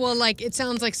 yeah, well, like, it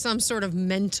sounds like some sort of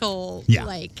mental, Yeah.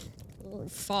 like,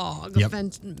 fog, Yep.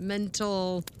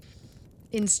 mental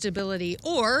instability,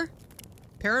 or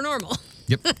paranormal,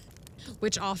 Yep.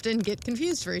 which often get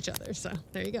confused for each other. So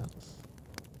there you go.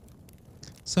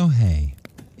 So hey,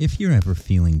 if you're ever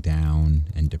feeling down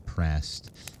and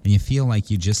depressed and you feel like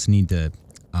you just need to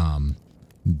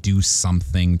do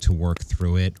something to work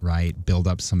through it, right? Build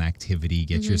up some activity,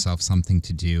 get yourself something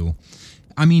to do.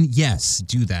 I mean, yes,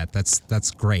 do that.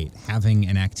 That's great. Having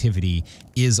an activity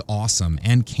is awesome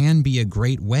and can be a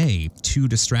great way to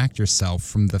distract yourself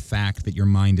from the fact that your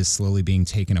mind is slowly being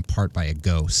taken apart by a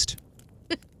ghost.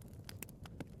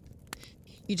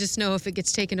 You just know if it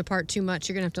gets taken apart too much,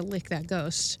 you're going to have to lick that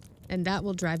ghost. And that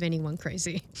will drive anyone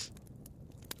crazy.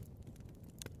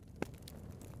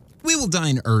 We will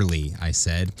dine early, I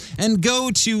said, and go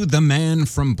to the man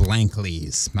from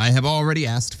Blankley's. I have already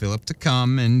asked Philip to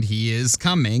come, and he is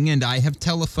coming, and I have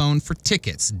telephoned for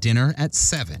tickets, dinner at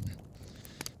 7.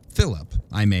 Philip,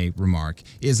 I may remark,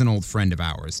 is an old friend of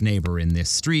ours, neighbor in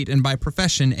this street, and by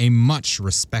profession a much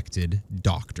respected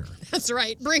doctor. That's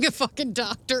right. Bring a fucking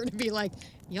doctor to be like,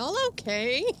 y'all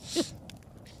okay?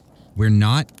 We're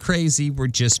not crazy, we're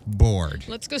just bored.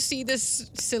 Let's go see this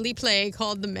silly play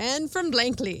called The Man from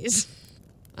Blankley's.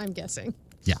 I'm guessing.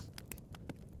 Yeah.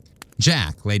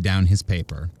 Jack laid down his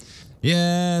paper.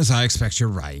 Yes, I expect you're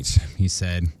right, he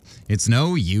said. It's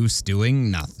no use doing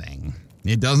nothing.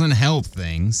 It doesn't help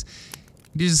things.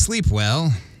 Did you sleep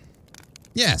well?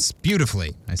 Yes,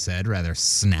 beautifully, I said, rather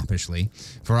snappishly,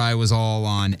 for I was all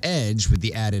on edge with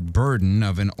the added burden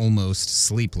of an almost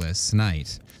sleepless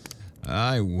night.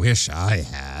 I wish I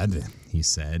had, he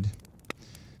said.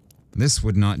 This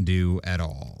would not do at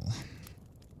all.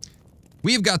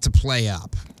 We've got to play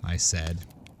up, I said.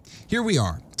 Here we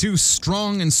are, 2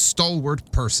 strong and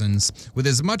stalwart persons with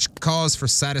as much cause for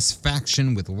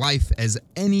satisfaction with life as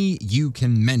any you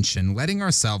can mention, letting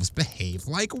ourselves behave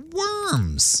like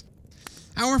worms.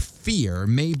 Our fear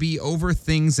may be over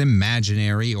things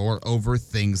imaginary or over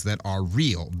things that are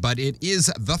real, but it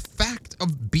is the fact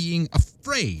of being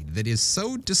afraid that is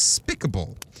so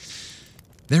despicable.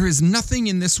 There is nothing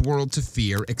in this world to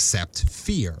fear except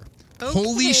fear. Okay.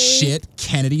 Holy shit,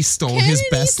 Kennedy stole his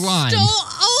best line.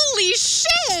 Holy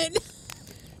shit!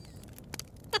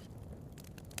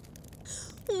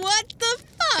 What the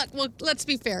fuck? Well, let's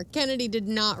be fair. Kennedy did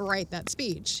not write that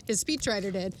speech. His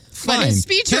speechwriter did. Fine. But his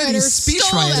speechwriter Kennedy's stole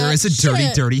speechwriter that is a dirty,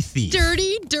 shit. dirty thief.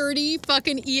 Dirty, dirty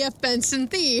fucking E.F. Benson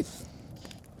thief.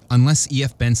 Unless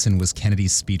E.F. Benson was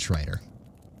Kennedy's speechwriter.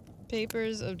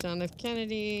 Papers of John F.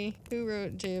 Kennedy. Who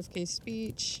wrote JFK's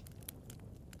speech?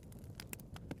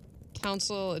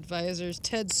 Council advisors.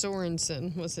 Ted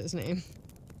Sorensen was his name.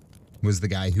 Was the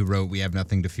guy who wrote We Have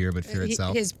Nothing to Fear But Fear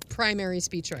Itself? His primary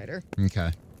speechwriter.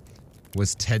 Okay.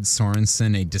 Was Ted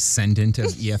Sorensen a descendant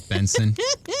of E.F. Benson?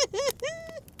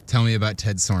 Tell me about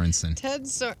Ted Sorensen. Ten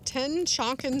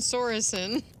Chonkin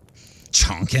Sorensen.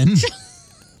 Chonkin?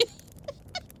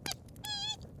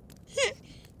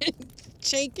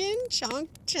 Shaken? Chonk?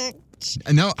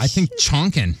 No, I think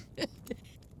Chonkin.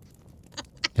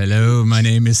 Hello, my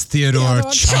name is Theodore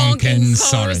Chonkin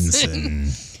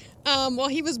Sorensen. Well,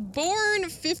 he was born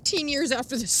 15 years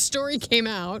after the story came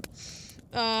out.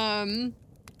 Yeah.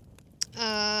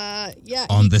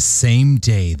 On the same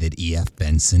day that E.F.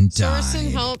 Benson died.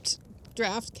 Sorensen helped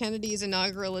draft Kennedy's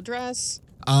inaugural address.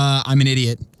 I'm an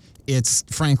idiot. It's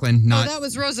Franklin, not... that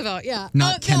was Roosevelt, yeah.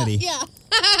 Not Kennedy. Yeah.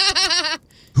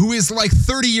 Who is like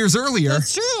 30 years earlier.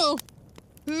 That's true.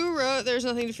 Who wrote There's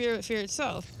Nothing to Fear But Fear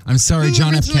Itself? I'm sorry, Who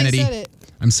John F. originally Kennedy. said it?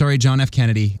 I'm sorry, John F.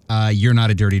 Kennedy. You're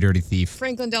not a dirty, dirty thief.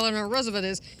 Franklin Delano Roosevelt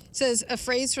is. Says a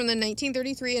phrase from the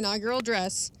 1933 inaugural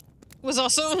address was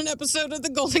also on an episode of The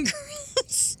Golden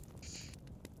Girls.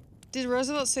 Did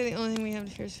Roosevelt say the only thing we have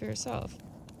to fear is fear itself?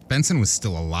 Benson was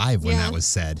still alive when Yeah. that was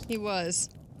said. He was.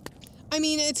 I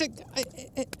mean, it's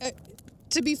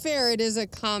to be fair, it is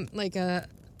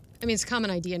it's a common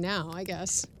idea now, I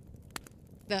guess,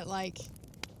 that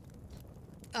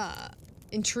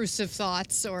intrusive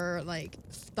thoughts or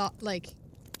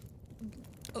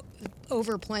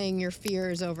overplaying your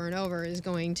fears over and over is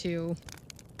going to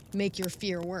make your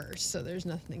fear worse. So there's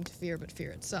nothing to fear but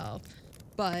fear itself.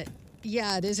 But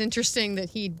yeah, it is interesting that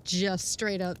he just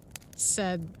straight up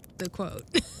said the quote,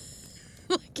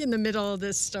 like in the middle of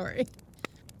this story.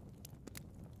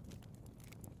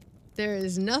 There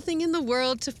is nothing in the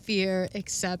world to fear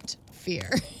except fear.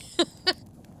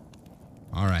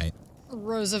 All right.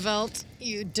 Roosevelt,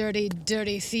 you dirty,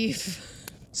 dirty thief.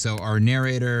 So our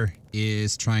narrator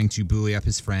is trying to buoy up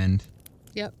his friend.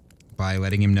 Yep. By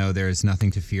letting him know there is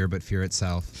nothing to fear but fear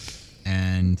itself.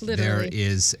 And Literally. there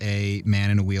is a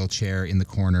man in a wheelchair in the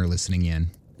corner listening in.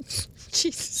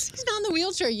 Jesus, he's not in the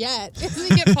wheelchair yet. Doesn't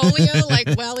he get polio like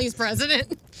while he's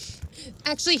president?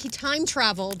 Actually, he time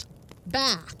traveled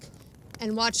back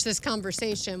and watched this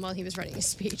conversation while he was writing his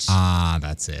speech. Ah,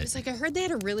 that's it. It's like, I heard they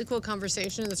had a really cool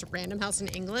conversation in this random house in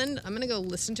England. I'm going to go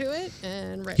listen to it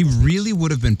and write He my speech. really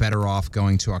would have been better off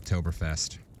going to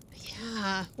Oktoberfest.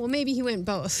 Yeah, well, maybe he went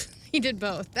both. He did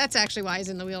both. That's actually why he's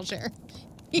in the wheelchair.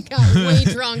 He got way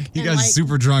drunk. He and got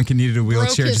super drunk and needed a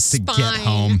wheelchair just to get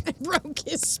home. Broke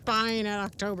his spine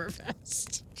at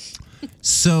Oktoberfest.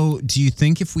 So, do you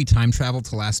think if we time travel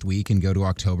to last week and go to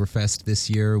Oktoberfest this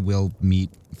year, we'll meet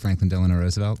Franklin Delano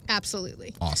Roosevelt?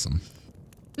 Absolutely. Awesome.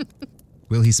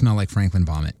 Will he smell like Franklin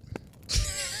vomit?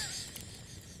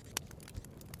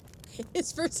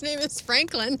 His first name is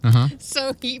Franklin, Uh-huh.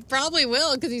 so he probably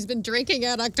will because he's been drinking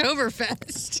at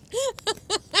Oktoberfest.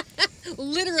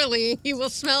 Literally, he will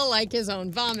smell like his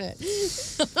own vomit.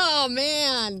 Oh,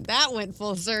 man, that went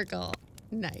full circle.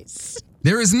 Nice.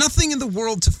 There is nothing in the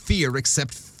world to fear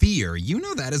except fear. You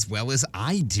know that as well as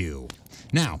I do.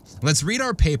 Now, let's read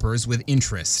our papers with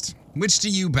interest. Which do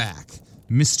you back?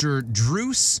 Mr.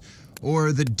 Druce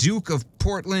or the Duke of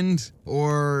Portland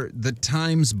or the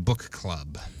Times Book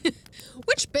Club?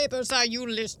 Which papers are you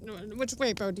listening? Which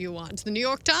paper do you want? The New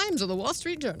York Times or the Wall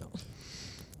Street Journal?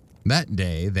 That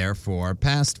day, therefore,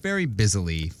 passed very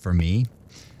busily for me.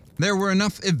 There were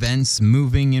enough events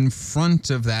moving in front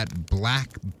of that black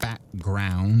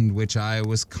background, which I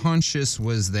was conscious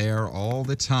was there all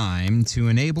the time, to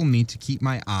enable me to keep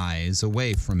my eyes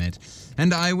away from it,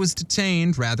 and I was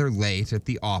detained rather late at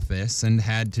the office and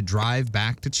had to drive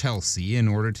back to Chelsea in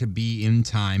order to be in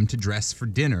time to dress for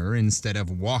dinner instead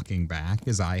of walking back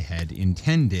as I had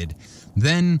intended.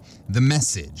 Then the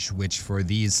message, which for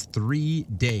these 3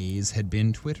 days had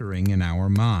been twittering in our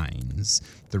minds,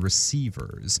 the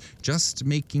receivers, just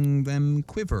making them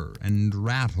quiver and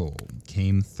rattle,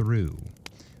 came through.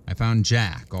 I found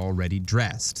Jack already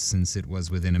dressed, since it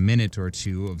was within a minute or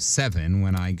two of 7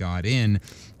 when I got in,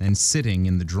 and sitting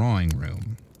in the drawing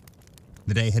room.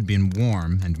 The day had been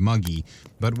warm and muggy,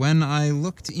 but when I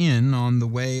looked in on the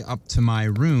way up to my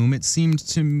room, it seemed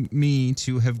to me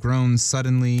to have grown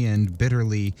suddenly and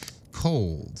bitterly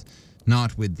cold,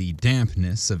 not with the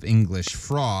dampness of English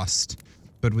frost,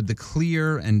 but with the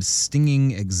clear and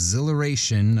stinging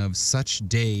exhilaration of such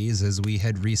days as we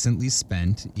had recently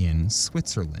spent in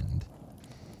Switzerland.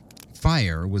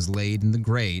 Fire was laid in the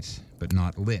grate, but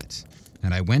not lit,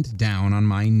 and I went down on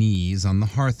my knees on the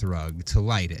hearthrug to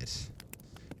light it.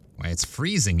 "Why, it's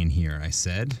freezing in here," I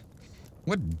said.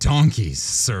 "What donkeys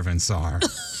servants are."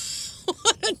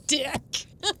 What a dick.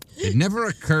 It never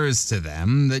occurs to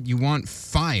them that you want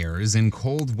fires in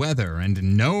cold weather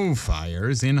and no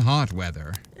fires in hot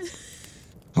weather.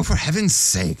 "Oh, for heaven's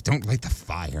sake, don't light the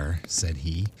fire," said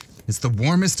he. "It's the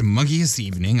warmest, muggiest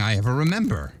evening I ever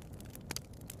remember."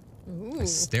 Ooh. I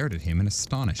stared at him in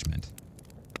astonishment.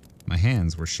 My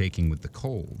hands were shaking with the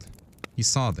cold. He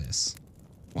saw this.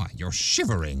 "Why, you're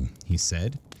shivering," he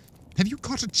said. "Have you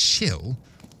caught a chill?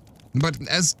 But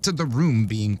as to the room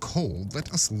being cold,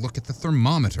 let us look at the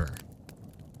thermometer."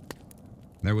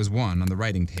 There was one on the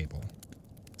writing table.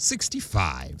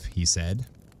 65, he said.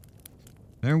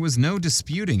 There was no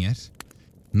disputing it,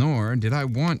 nor did I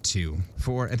want to,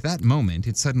 for at that moment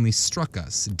it suddenly struck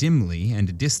us, dimly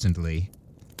and distantly,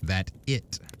 that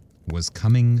it was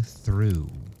coming through.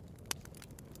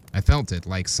 I felt it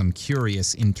like some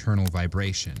curious internal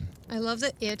vibration. I love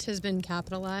that it has been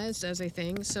capitalized as a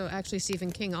thing. So actually, Stephen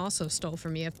King also stole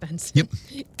from E.F. Benson.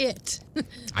 Yep. It.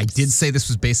 I did say this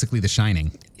was basically The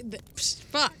Shining.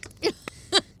 Fuck.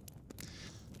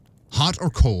 "Hot or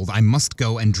cold, I must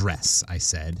go and dress," I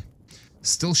said.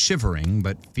 Still shivering,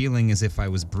 but feeling as if I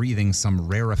was breathing some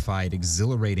rarefied,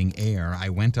 exhilarating air, I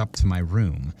went up to my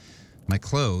room. My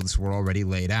clothes were already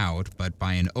laid out, but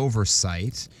by an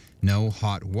oversight, no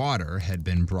hot water had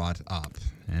been brought up,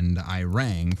 and I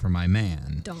rang for my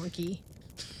man. Donkey.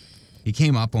 He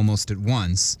came up almost at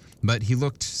once, but he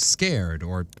looked scared,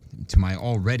 or to my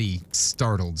already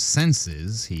startled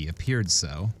senses, he appeared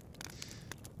so.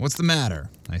 "What's the matter?"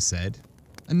 I said.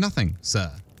 "Nothing,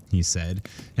 sir." he said,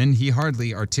 and he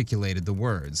hardly articulated the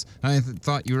words. "I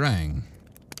thought you rang."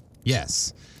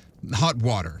 "Yes. Hot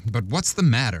water. But what's the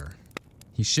matter?"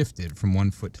 He shifted from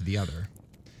one foot to the other.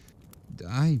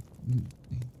 "I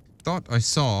thought I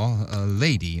saw a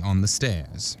lady on the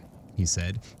stairs," he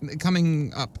said,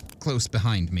 "coming up close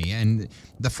behind me, and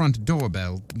the front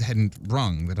doorbell hadn't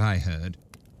rung that I heard."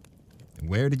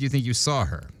 "Where did you think you saw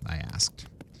her?" I asked.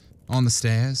 "On the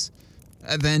stairs.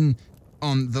 Then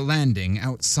on the landing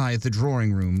outside the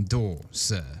drawing room door,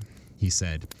 sir," he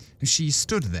said. "She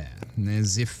stood there,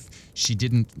 as if she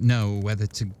didn't know whether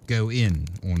to go in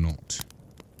or not."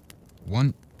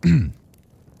 One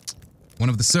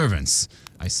of the servants,"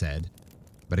 I said,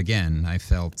 but again I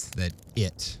felt that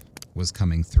it was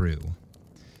coming through.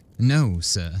 "No,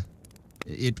 sir,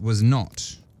 it was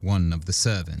not one of the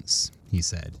servants," he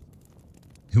said.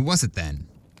 "Who was it then?"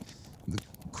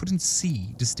 "Couldn't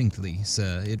see distinctly,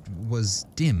 sir. It was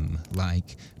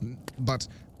dim-like, but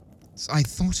I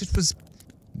thought it was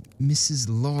Mrs.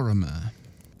 Lorimer."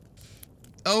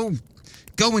 "Oh,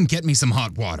 go and get me some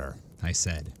hot water," I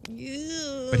said.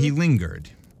 Ew. But he lingered.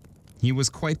 He was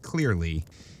quite clearly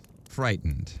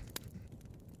frightened.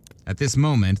 At this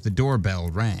moment, the doorbell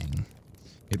rang.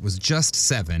 It was just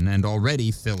 7, and already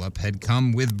Philip had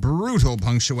come with brutal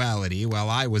punctuality while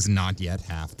I was not yet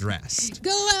half dressed.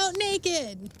 "Go out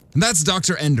naked!" "That's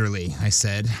Dr. Enderley," I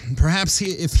said. "Perhaps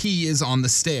if he is on the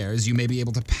stairs, you may be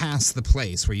able to pass the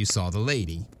place where you saw the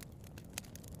lady."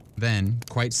 Then,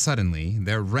 quite suddenly,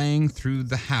 there rang through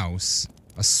the house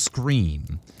a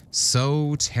scream,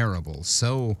 so terrible,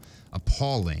 so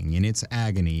appalling in its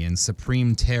agony and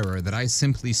supreme terror that I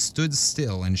simply stood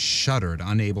still and shuddered,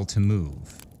 unable to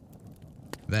move.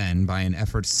 Then, by an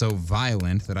effort so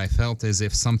violent that I felt as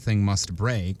if something must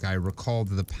break, I recalled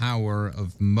the power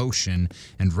of motion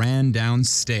and ran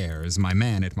downstairs, my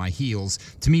man at my heels,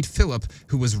 to meet Philip,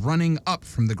 who was running up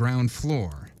from the ground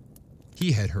floor.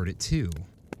 He had heard it too.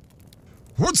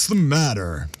 "What's the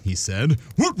matter?" he said.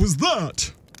 "What was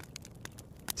that?"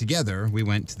 Together, we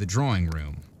went to the drawing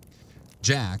room.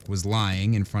 Jack was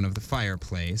lying in front of the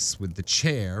fireplace with the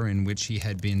chair in which he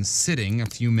had been sitting a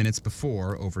few minutes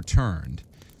before overturned.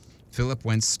 Philip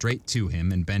went straight to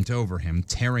him and bent over him,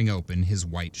 tearing open his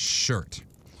white shirt.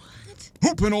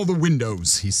 What? "Open all the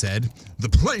windows," he said. "The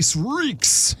place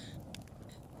reeks."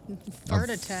 Fart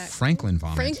Of attack. Franklin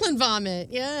vomit. Franklin vomit,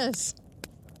 yes.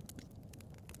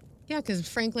 Yeah, because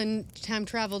Franklin time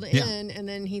traveled in, Yeah. and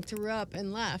then he threw up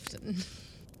and left.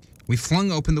 We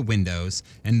flung open the windows,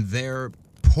 and there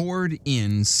poured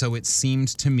in, so it seemed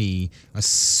to me, a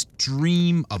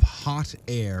stream of hot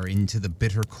air into the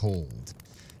bitter cold.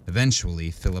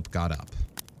 Eventually, Philip got up.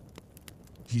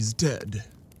 "He's dead,"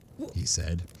 he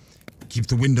said. "Keep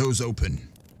the windows open.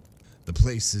 The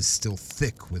place is still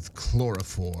thick with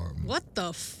chloroform." What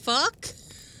the fuck?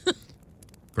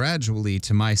 Gradually,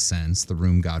 to my sense, the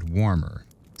room got warmer.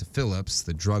 To Philip's,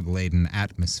 the drug-laden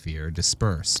atmosphere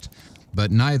dispersed.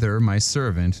 But neither my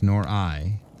servant nor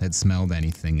I had smelled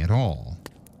anything at all.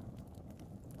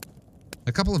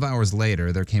 A couple of hours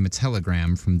later, there came a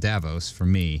telegram from Davos for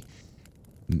me.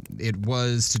 It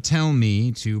was to tell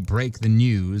me to break the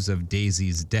news of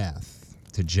Daisy's death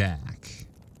to Jack.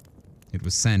 It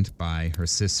was sent by her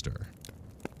sister.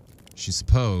 She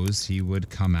supposed he would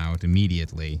come out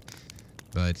immediately,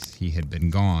 but he had been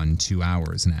gone 2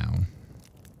 hours now.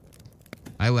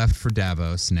 I left for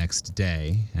Davos next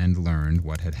day and learned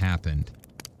what had happened.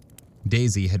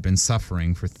 Daisy had been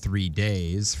suffering for 3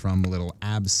 days from a little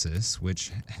abscess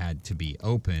which had to be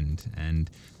opened, and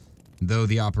though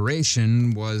the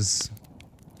operation was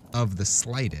of the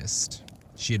slightest,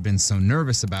 she had been so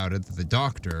nervous about it that the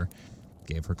doctor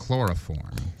gave her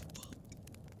chloroform.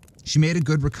 She made a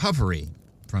good recovery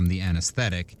from the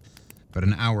anesthetic, but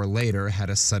an hour later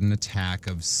had a sudden attack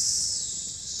of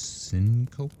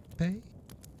syncope?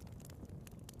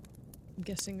 I'm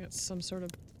guessing it's some sort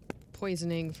of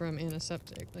poisoning from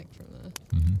antiseptic, like from the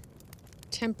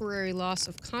temporary loss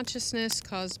of consciousness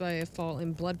caused by a fall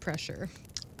in blood pressure.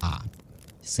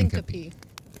 Syncope.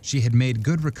 She had made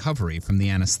good recovery from the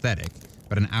anesthetic,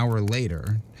 but an hour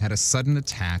later had a sudden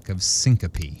attack of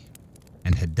syncope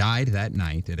and had died that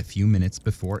night at a few minutes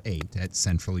before 8 at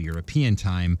Central European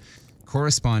time,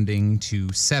 corresponding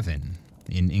to 7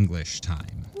 in English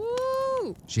time.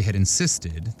 Woo! She had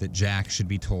insisted that Jack should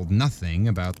be told nothing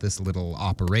about this little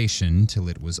operation till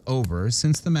it was over,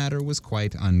 since the matter was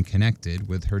quite unconnected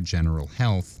with her general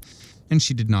health, and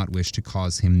she did not wish to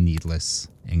cause him needless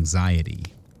anxiety.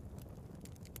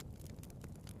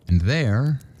 And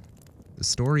there, the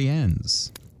story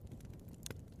ends.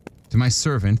 To my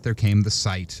servant there came the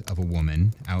sight of a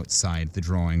woman outside the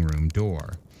drawing room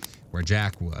door. where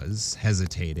Jack was,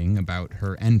 hesitating about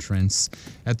her entrance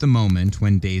at the moment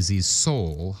when Daisy's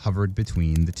soul hovered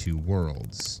between the two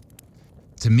worlds.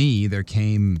 To me, there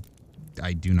came,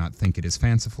 I do not think it is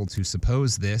fanciful to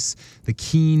suppose this, the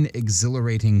keen,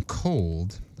 exhilarating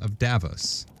cold of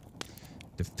Davos.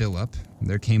 To Philip,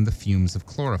 there came the fumes of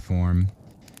chloroform,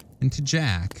 and to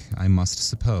Jack, I must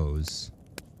suppose,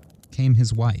 came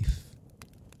his wife.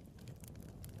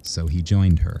 So he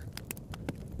joined her.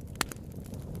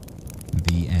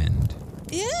 The end.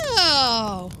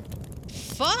 Ew!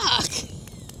 Fuck!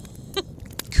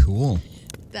 Cool.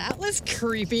 That was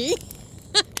creepy.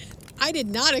 I did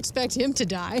not expect him to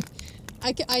die.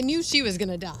 I knew she was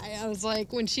gonna die. I was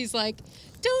like, when she's like,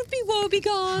 "Don't be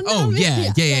woebegone." Oh,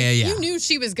 yeah. You knew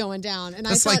she was going down, and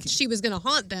That's I thought like- she was gonna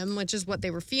haunt them, which is what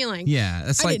they were feeling. Yeah,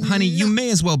 that's I like, did honey, you not-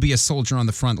 may as well be a soldier on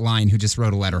the front line who just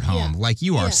wrote a letter home. Yeah. Like,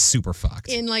 you are Yeah. super fucked.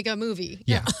 In like a movie.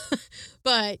 Yeah.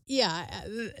 But yeah,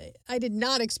 I did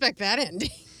not expect that ending.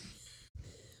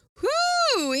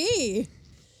 Whoo-wee.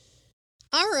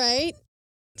 All right.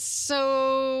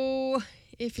 So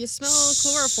if you smell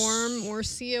chloroform or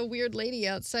see a weird lady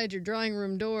outside your drawing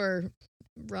room door,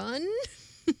 run?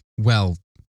 Well,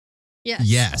 Yes.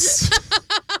 yes.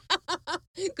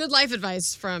 Good life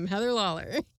advice from Heather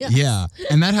Lawler. Yeah,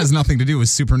 and that has nothing to do with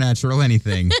supernatural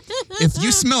anything. If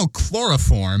you smell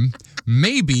chloroform,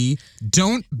 maybe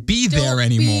don't be there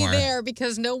anymore. Don't be there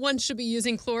because no one should be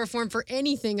using chloroform for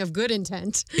anything of good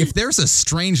intent. If there's a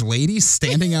strange lady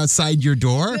standing outside your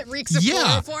door, That reeks of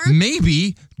yeah, chloroform?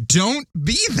 maybe don't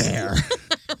be there.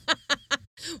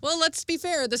 Well, let's be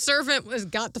fair. The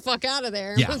servant got the fuck out of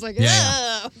there. Yeah, I was like,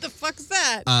 yeah. what the fuck's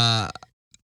that?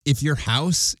 If your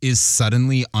house is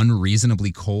suddenly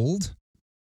unreasonably cold,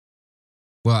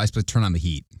 well, I suppose turn on the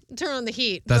heat. Turn on the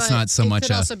heat. That's but not so it much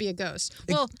could a- also be a ghost.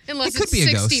 Well, unless it could it's be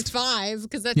a ghost. 65,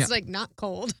 because that's Yeah. like not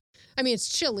cold. I mean, it's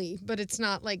chilly, but it's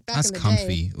not like back That's in the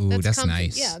comfy. day. Ooh, that's comfy.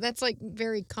 nice. Yeah, that's like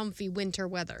very comfy winter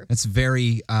weather. That's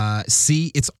very,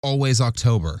 see, it's always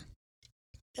October.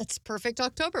 That's perfect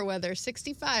October weather.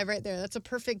 65 right there. That's a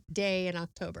perfect day in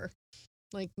October,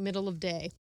 like middle of day.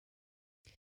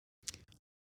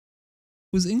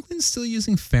 Was England still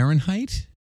using Fahrenheit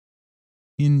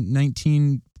in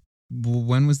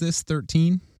when was this?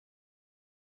 13?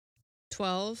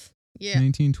 12. Yeah.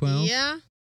 1912? Yeah.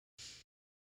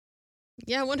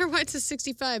 Yeah, I wonder why it says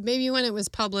 65. Maybe when it was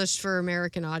published for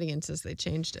American audiences, they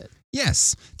changed it.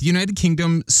 Yes. The United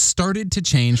Kingdom started to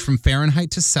change from Fahrenheit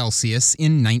to Celsius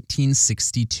in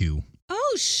 1962.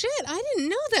 Oh, shit. I didn't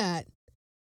know that.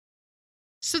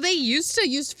 So they used to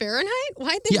use Fahrenheit?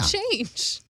 Why'd they Yeah.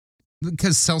 change?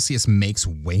 Because Celsius makes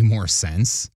way more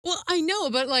sense. Well, I know,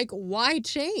 but like, why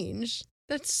change?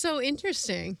 That's so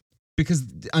interesting. Because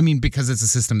it's a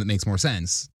system that makes more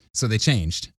sense. So they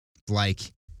changed.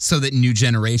 Like, so that new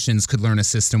generations could learn a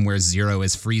system where 0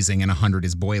 is freezing and 100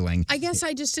 is boiling. I guess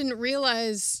I just didn't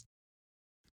realize.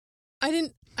 I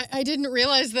didn't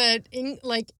realize that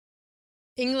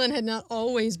England had not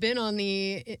always been on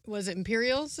was it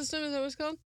imperial system? Is that what it's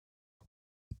called?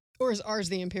 Or is ours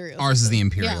the imperial? Ours is system? the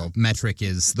imperial. Yeah. Metric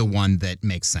is the one that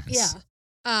makes sense.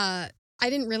 Yeah. I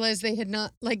didn't realize they had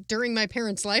not, like, during my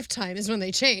parents' lifetime is when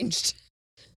they changed.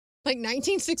 Like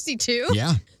 1962?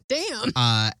 Yeah. Damn.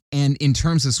 And in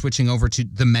terms of switching over to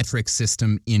the metric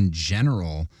system in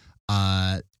general,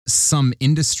 some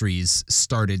industries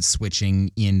started switching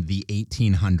in the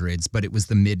 1800s, but it was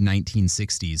the mid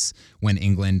 1960s when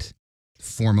England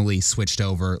formally switched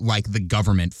over, like the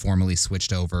government formally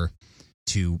switched over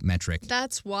to metric.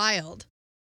 That's wild.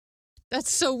 That's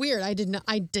so weird. I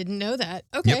didn't know that.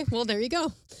 Okay, Yep. well, there you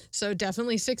go. So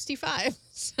definitely 65.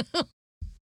 So,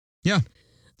 Yeah.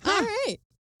 all right.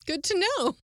 Good to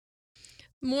know.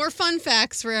 More fun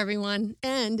facts for everyone.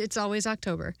 And it's always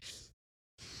October.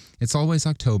 It's always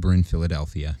October in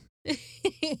Philadelphia.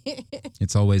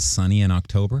 It's always sunny in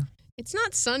October. It's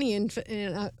not sunny in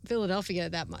Philadelphia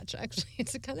that much, actually.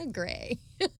 It's kind of gray.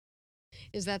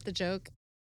 Is that the joke?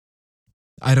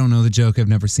 I don't know the joke. I've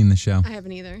never seen the show. I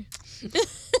haven't either.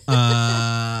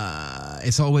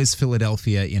 It's always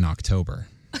Philadelphia in October.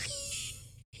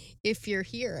 If you're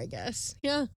here, I guess.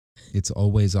 Yeah. It's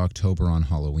always October on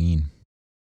Halloween.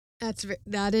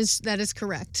 That is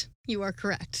correct. You are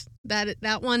correct.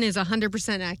 That one is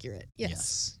 100% accurate.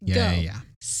 Yes. Yeah, Go. yeah.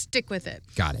 Stick with it.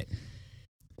 Got it.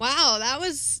 Wow, that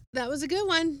was a good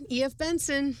one. E.F.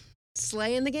 Benson,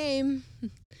 slaying the game.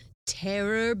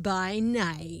 Terror by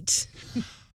Night.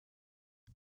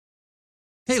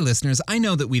 Hey, listeners, I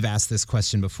know that we've asked this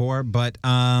question before, but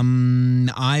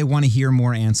I want to hear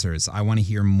more answers. I want to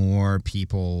hear more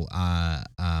people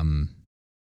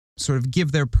sort of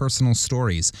give their personal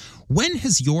stories. When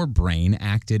has your brain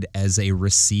acted as a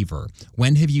receiver?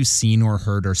 When have you seen or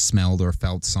heard or smelled or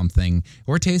felt something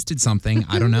or tasted something,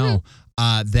 I don't know,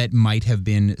 that might have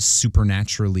been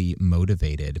supernaturally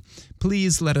motivated?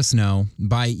 Please let us know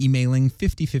by emailing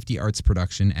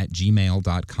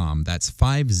 5050artsproduction@gmail.com. That's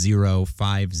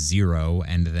 5050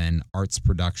 and then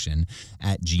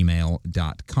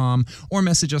artsproduction@gmail.com. Or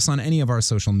message us on any of our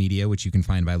social media, which you can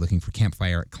find by looking for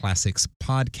Campfire Classics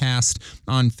Podcast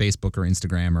on Facebook or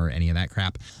Instagram or any of that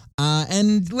crap.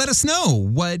 And let us know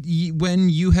when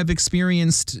you have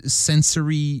experienced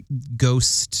sensory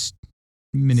ghost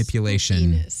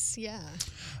manipulation. Spookiness, yeah.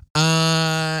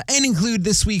 And include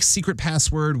this week's secret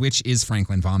password, which is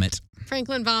Franklin Vomit.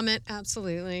 Franklin Vomit,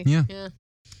 absolutely. Yeah.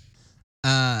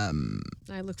 I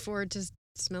look forward to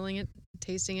smelling it,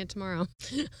 tasting it tomorrow.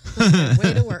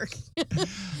 Way to work.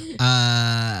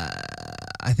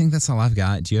 I think that's all I've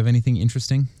got. Do you have anything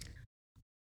interesting?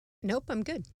 Nope, I'm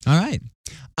good. All right.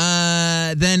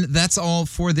 Then that's all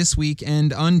for this week.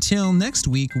 And until next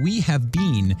week, we have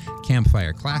been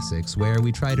Campfire Classics, where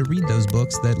we try to read those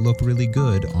books that look really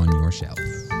good on your shelf.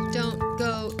 Don't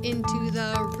go into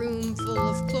the room full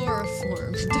of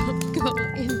chloroform. Don't go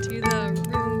into the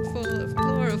room full of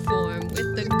chloroform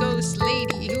with the ghost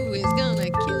lady who is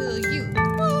gonna kill you.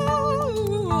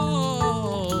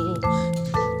 Whoa.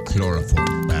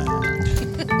 Chloroform.